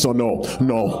obeyed, yes or no?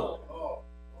 No.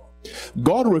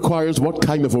 God requires what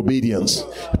kind of obedience?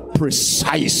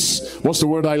 Precise. What's the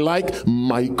word I like?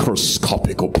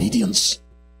 Microscopic obedience.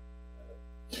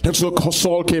 And so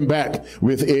Saul came back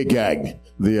with Agag,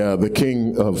 the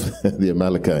king of the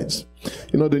Amalekites.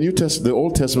 You know, the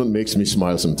Old Testament makes me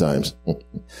smile sometimes.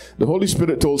 The Holy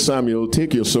Spirit told Samuel,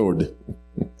 take your sword.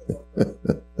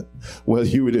 Well,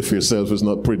 you it for yourself is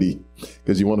not pretty,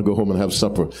 because you want to go home and have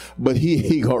supper. But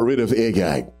he got rid of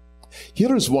Agag.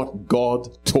 Here is what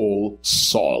God told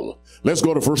Saul. Let's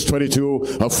go to verse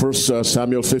 22 of 1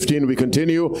 Samuel 15. We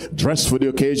continue. Dressed for the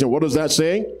occasion. What does that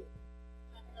say?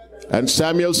 And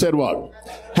Samuel said what?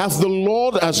 Hath the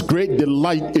Lord as great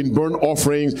delight in burnt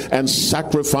offerings and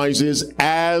sacrifices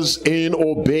as in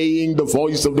obeying the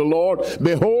voice of the Lord?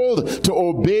 Behold, to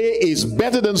obey is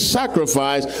better than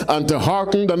sacrifice, and to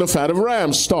hearken than the fat of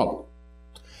rams. Stop.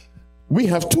 We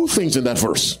have two things in that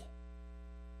verse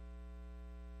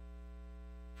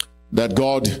that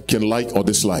God can like or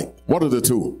dislike. What are the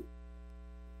two?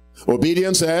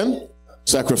 Obedience and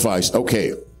sacrifice.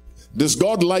 Okay. Does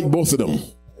God like both of them?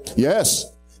 Yes.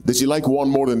 Does he like one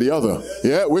more than the other?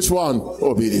 Yeah. Which one?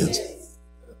 Obedience.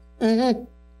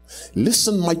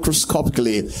 Listen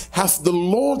microscopically. Hath the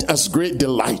Lord as great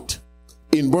delight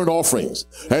in burnt offerings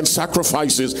and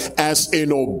sacrifices as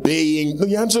in obeying?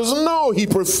 The answer is no. He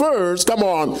prefers, come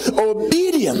on,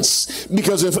 obedience.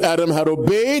 Because if Adam had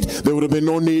obeyed, there would have been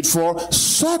no need for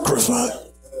sacrifice.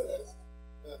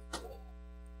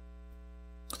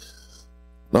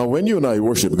 Now, when you and I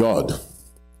worship God,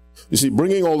 you see,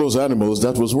 bringing all those animals,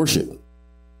 that was worship.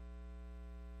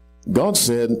 God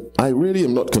said, I really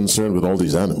am not concerned with all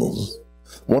these animals.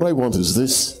 What I want is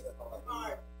this.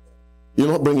 You're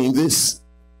not bringing this.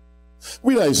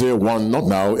 Read Isaiah 1, not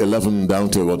now, 11 down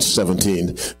to about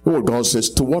 17. Where God says,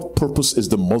 to what purpose is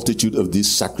the multitude of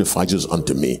these sacrifices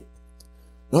unto me?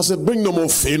 God said, bring no more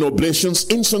vain oblations.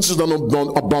 Incense is an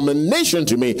abomination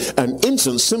to me. And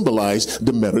incense symbolized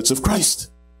the merits of Christ.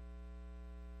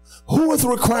 Who hath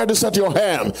required this at your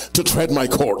hand to tread my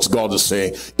courts? God is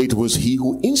saying, it was he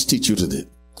who instituted it.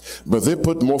 But they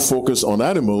put more focus on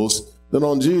animals than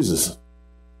on Jesus.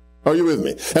 Are you with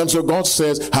me? And so God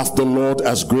says, hath the Lord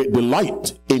as great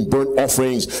delight in burnt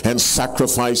offerings and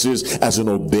sacrifices as in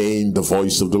obeying the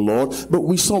voice of the Lord? But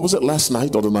we saw, was it last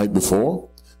night or the night before?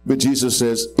 But Jesus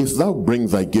says, if thou bring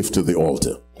thy gift to the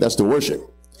altar, that's the worship,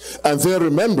 and there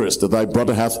rememberest that thy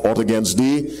brother hath aught against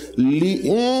thee,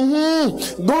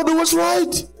 go do what's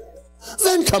right,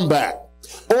 then come back.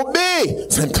 Obey,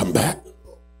 then come back.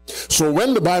 So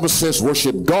when the Bible says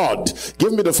worship God,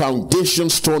 give me the foundation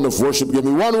stone of worship. Give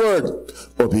me one word: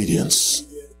 obedience.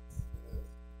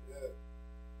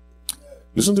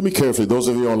 Listen to me carefully, those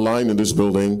of you online in this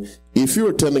building. If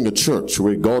you're attending a church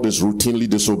where God is routinely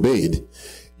disobeyed,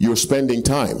 you're spending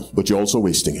time, but you're also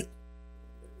wasting it.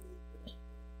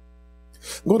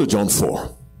 Go to John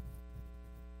 4.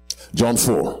 John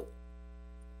 4.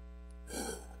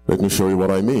 Let me show you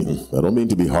what I mean. I don't mean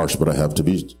to be harsh, but I have to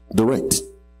be direct.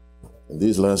 In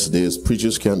these last days,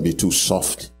 preachers can't be too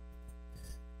soft.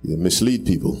 You mislead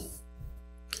people.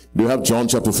 Do you have John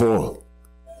chapter 4?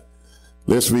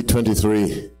 Let's read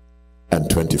 23 and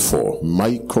 24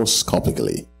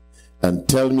 microscopically, and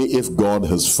tell me if God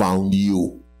has found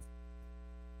you.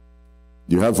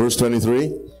 Do you have verse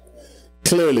 23?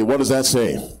 Clearly, what does that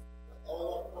say?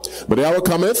 But the hour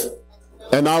cometh,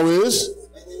 and now is,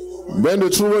 when the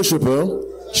true worshiper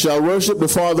shall worship the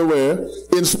Father where?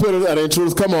 In spirit and in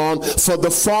truth. Come on. For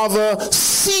the Father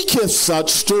seeketh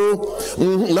such to.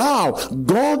 Now,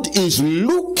 God is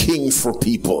looking for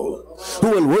people who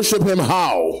will worship him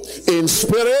how? In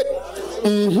spirit.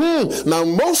 Now,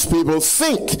 most people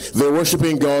think they're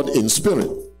worshiping God in spirit.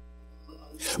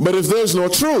 But if there's no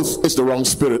truth, it's the wrong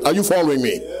spirit. Are you following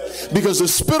me? Because the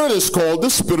spirit is called the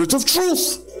spirit of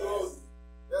truth.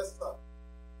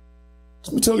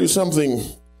 Let me tell you something.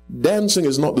 Dancing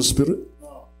is not the spirit.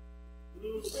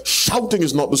 Shouting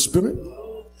is not the spirit.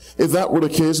 If that were the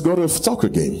case, go to a soccer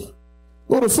game.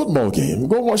 Go to a football game.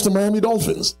 Go watch the Miami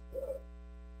Dolphins.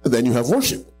 And then you have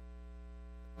worship.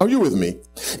 Are you with me?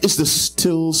 It's the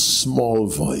still small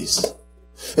voice.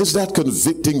 It's that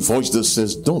convicting voice that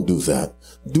says, don't do that.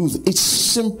 It's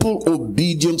simple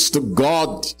obedience to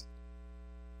God.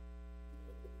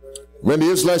 When the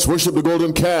Israelites worshipped the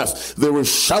golden calf, they were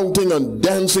shouting and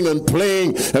dancing and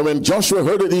playing. And when Joshua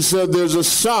heard it, he said, there's a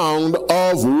sound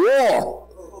of war.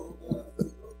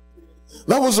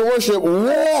 That was the worship,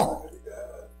 war.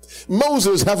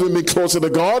 Moses, having been closer to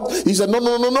God, he said,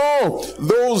 no.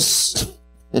 Those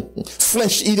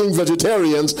flesh-eating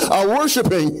vegetarians are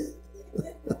worshiping.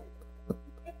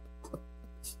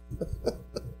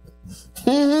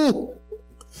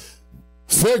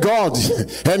 Fear God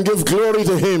and give glory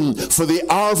to him, for the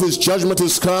hour of his judgment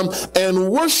is come, and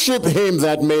worship him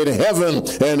that made heaven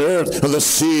and earth and the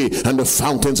sea and the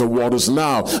fountains of waters.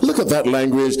 Now, look at that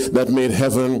language, that made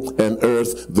heaven and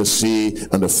earth, the sea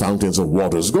and the fountains of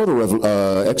waters. Go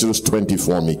to Exodus 20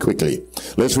 for me quickly.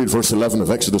 Let's read verse 11 of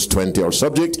Exodus 20. Our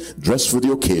subject, dress for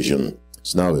the occasion.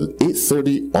 It's now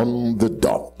 8:30 on the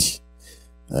dot.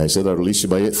 I said I'd release you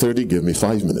by 8:30. Give me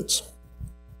 5 minutes.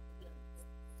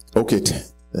 Okay.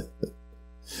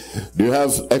 Do you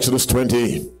have Exodus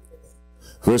 20,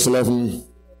 verse 11?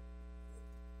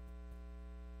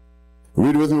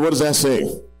 Read with me. What does that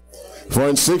say? For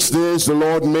in 6 days the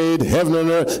Lord made heaven and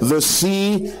earth, the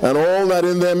sea, and all that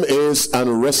in them is,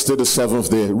 and rested the seventh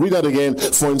day. Read that again.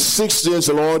 For in 6 days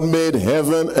the Lord made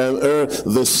heaven and earth,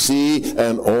 the sea,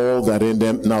 and all that in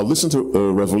them. Now listen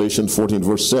to Revelation 14,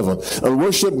 verse 7. And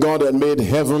worship God that made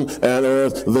heaven and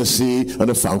earth, the sea, and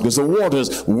the fountains of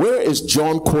waters. Where is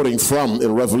John quoting from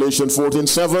in Revelation 14,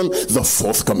 7? The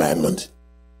fourth commandment.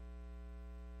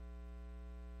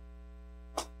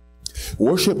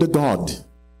 Worship the God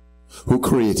who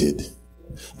created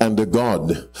and the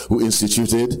God who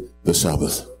instituted the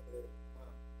Sabbath.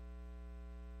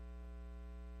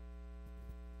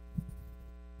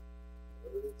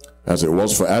 As it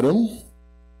was for Adam,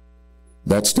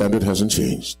 that standard hasn't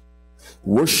changed.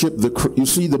 Worship you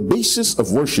see, the basis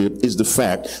of worship is the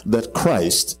fact that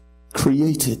Christ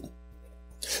created.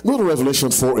 Go to Revelation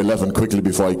 4:11 quickly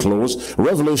before I close.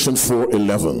 Revelation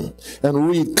 4:11, and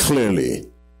read clearly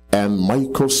and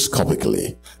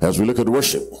microscopically as we look at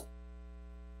worship.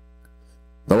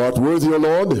 Thou art worthy, O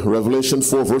Lord, Revelation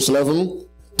 4 verse 11,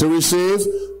 to receive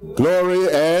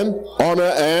glory and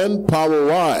honor and power.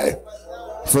 Why?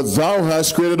 For thou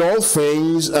hast created all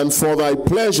things, and for thy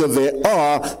pleasure they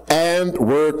are and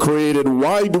were created.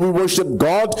 Why do we worship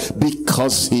God?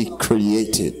 Because he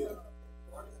created.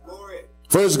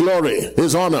 For his glory,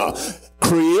 his honor.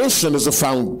 Creation is the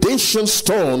foundation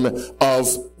stone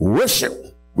of worship.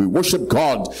 We worship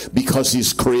God because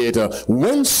he's creator.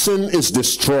 When sin is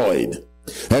destroyed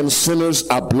and sinners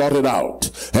are blotted out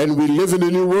and we live in a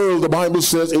new world, the Bible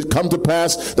says it come to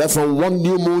pass that from one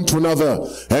new moon to another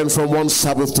and from one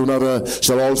Sabbath to another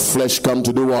shall all flesh come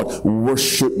to do what?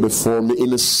 Worship before me.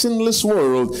 In a sinless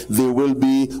world there will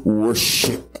be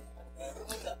worship.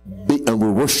 And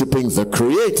we're worshiping the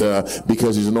creator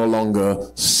because he's no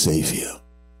longer Savior.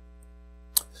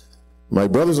 My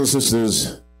brothers and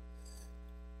sisters,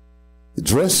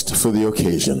 dressed for the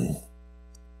occasion.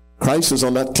 Christ is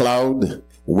on that cloud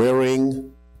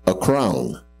wearing a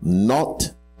crown,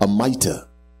 not a mitre.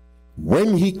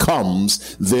 When he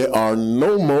comes, there are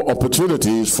no more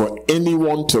opportunities for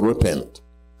anyone to repent.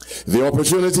 The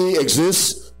opportunity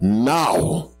exists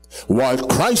now, while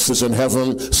Christ is in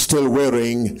heaven still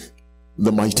wearing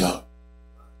the mitre.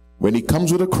 When he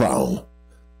comes with a crown,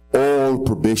 all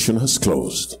probation has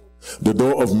closed. The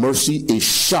door of mercy is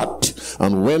shut.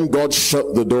 And when God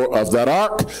shut the door of that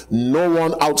ark, no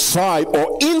one outside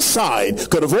or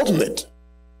inside could have opened it.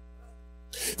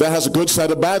 That has a good side,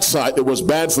 a bad side. It was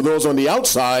bad for those on the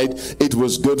outside. It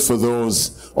was good for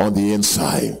those on the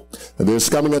inside. And there's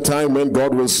coming a time when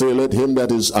God will say, let him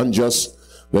that is unjust,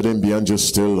 let him be unjust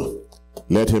still.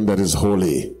 Let him that is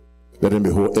holy, let him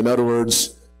be holy. In other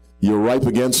words, you're ripe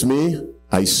against me,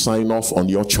 I sign off on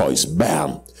your choice.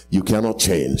 Bam. You cannot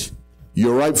change.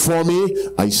 You're right for me,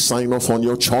 I sign off on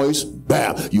your choice.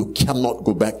 Bam! You cannot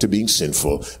go back to being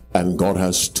sinful. And God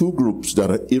has two groups that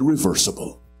are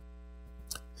irreversible.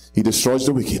 He destroys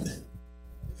the wicked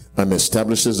and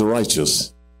establishes the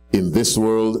righteous in this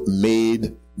world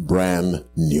made brand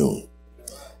new.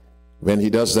 When he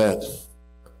does that,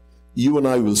 you and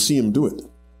I will see him do it.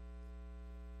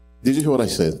 Did you hear what I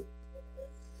said?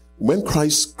 When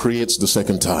Christ creates the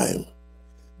second time,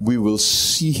 we will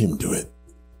see him do it.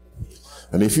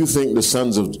 And if you think the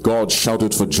sons of God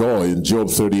shouted for joy in Job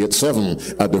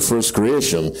 38:7 at the first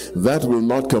creation, that will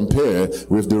not compare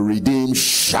with the redeemed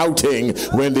shouting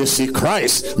when they see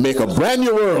Christ make a brand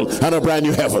new world and a brand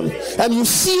new heaven. And you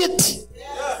see it.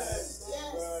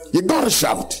 You gotta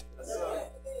shout.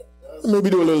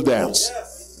 Maybe do a little dance.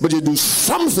 But you do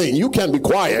something. You can't be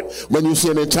quiet when you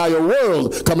see an entire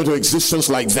world come into existence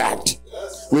like that.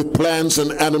 With plants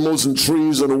and animals and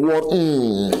trees and water.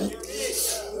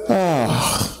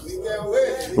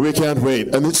 We can't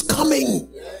wait. And it's coming.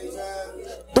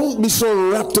 Don't be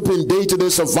so wrapped up in day-to-day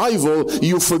survival,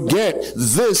 you forget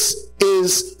this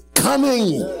is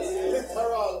coming.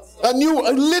 A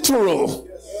literal.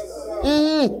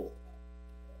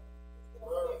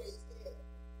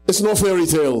 It's no fairy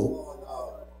tale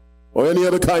or any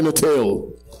other kind of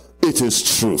tale. It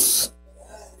is truth.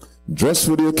 Dress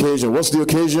for the occasion. What's the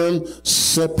occasion?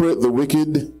 Separate the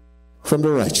wicked from the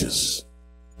righteous.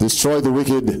 Destroy the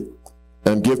wicked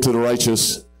and give to the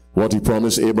righteous what he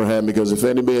promised Abraham, because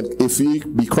if ye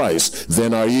be Christ,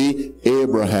 then are ye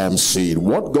Abraham's seed.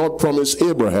 What God promised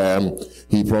Abraham,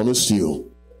 he promised you.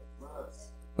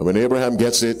 And when Abraham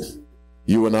gets it,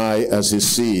 you and I as his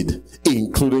seed,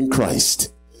 including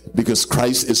Christ, because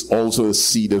Christ is also a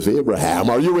seed of Abraham.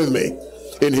 Are you with me?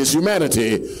 In his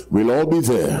humanity, we'll all be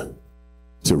there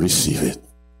to receive it.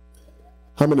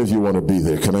 How many of you want to be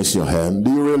there? Can I see your hand?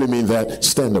 Do you really mean that?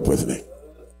 Stand up with me.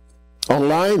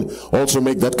 Online, also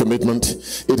make that commitment.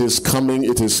 It is coming,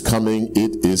 it is coming,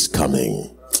 it is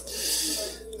coming.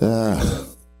 The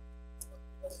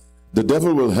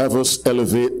devil will have us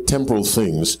elevate temporal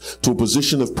things to a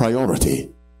position of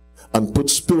priority and put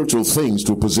spiritual things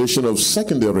to a position of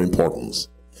secondary importance.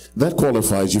 That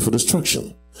qualifies you for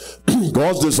destruction.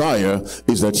 God's desire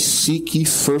is that seek ye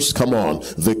first, come on,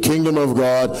 the kingdom of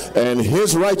God and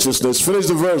his righteousness. Finish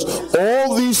the verse.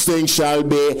 All these things shall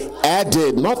be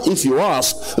added. Not if you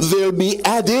ask, they'll be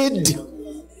added.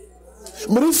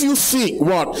 But if you seek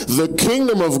what? The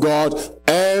kingdom of God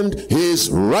and his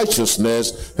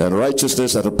righteousness, and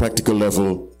righteousness at a practical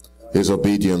level is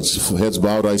obedience. Heads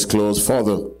bowed, eyes closed.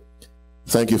 Father,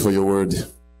 thank you for your word.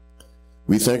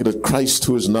 We thank you that Christ,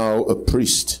 who is now a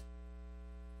priest,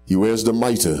 he wears the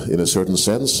mitre in a certain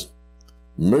sense.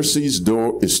 Mercy's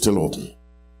door is still open.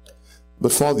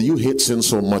 But Father, you hate sin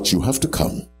so much you have to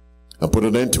come and put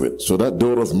an end to it. So that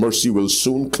door of mercy will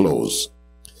soon close.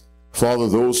 Father,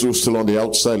 those who are still on the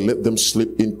outside, let them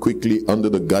slip in quickly under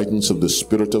the guidance of the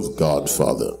Spirit of God,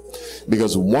 Father.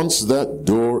 Because once that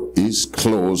door is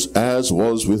closed, as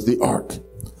was with the ark,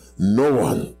 no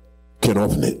one can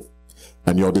open it.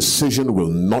 And your decision will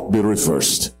not be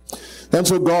reversed. And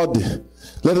so God,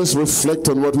 let us reflect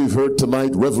on what we've heard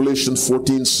tonight, Revelation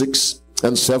 14, 6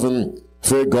 and 7.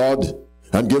 Fear God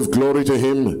and give glory to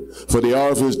him, for the hour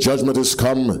of his judgment is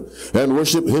come, and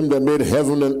worship him that made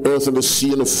heaven and earth and the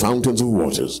sea and the fountains of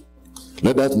waters.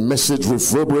 Let that message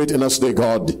reverberate in us, dear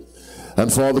God.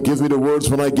 And Father, give me the words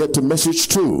when I get to message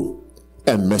 2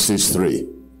 and message 3.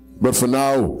 But for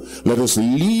now, let us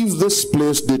leave this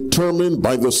place determined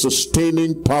by the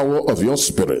sustaining power of your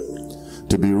Spirit,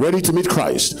 to be ready to meet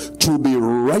Christ, to be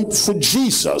ripe for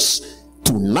Jesus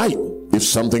tonight if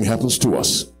something happens to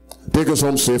us. Take us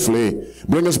home safely.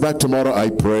 Bring us back tomorrow, I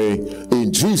pray.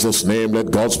 In Jesus' name,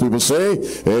 let God's people say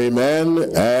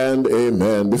amen and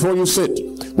amen. Before you sit,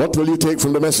 what will you take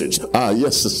from the message?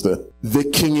 Yes, sister. The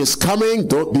King is coming.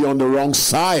 Don't be on the wrong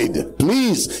side.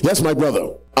 Please. Yes, my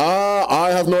brother. I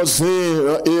have not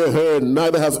seen, ear heard,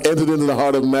 neither have entered into the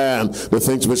heart of man the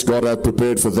things which God hath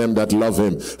prepared for them that love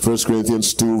him. 1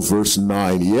 Corinthians 2, verse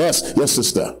 9. Yes,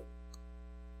 sister.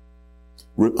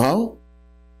 How?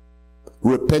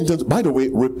 Repentance. By the way,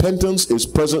 repentance is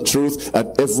present truth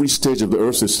at every stage of the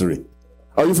earth's history.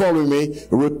 Are you following me?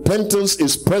 Repentance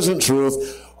is present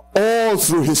truth all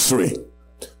through history.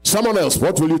 Someone else,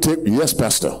 what will you take? Yes,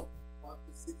 Pastor.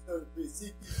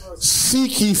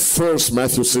 Seek ye first,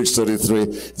 Matthew 6:33.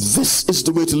 This is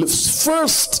the way to live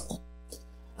first.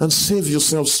 And save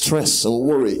yourself stress and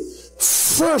worry.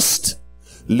 First,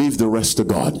 leave the rest to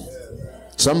God.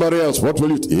 Somebody else, what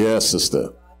will you yes,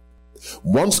 sister.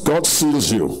 Once God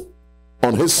seals you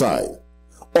on his side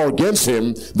or against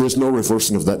him, there's no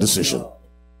reversing of that decision.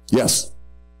 Yes.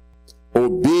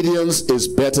 Obedience is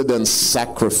better than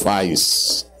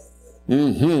sacrifice.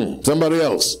 Somebody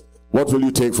else, what will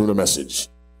you take from the message?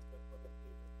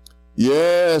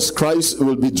 Yes, Christ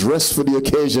will be dressed for the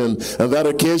occasion, and that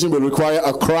occasion will require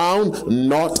a crown,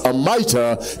 not a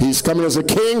mitre. He's coming as a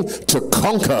king to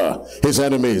conquer his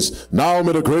enemies. Now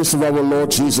may the grace of our Lord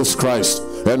Jesus Christ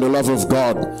and the love of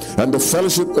God and the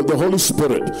fellowship of the Holy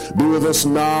Spirit be with us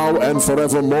now and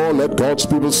forevermore. Let God's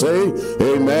people say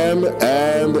amen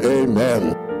and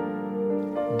amen.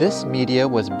 This media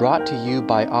was brought to you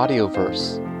by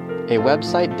Audioverse, a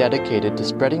website dedicated to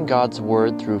spreading God's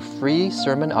Word through free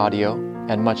sermon audio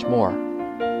and much more.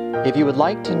 If you would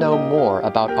like to know more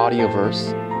about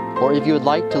Audioverse, or if you would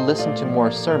like to listen to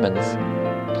more sermons,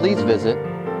 please visit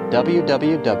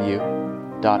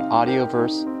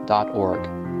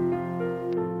www.audioverse.org.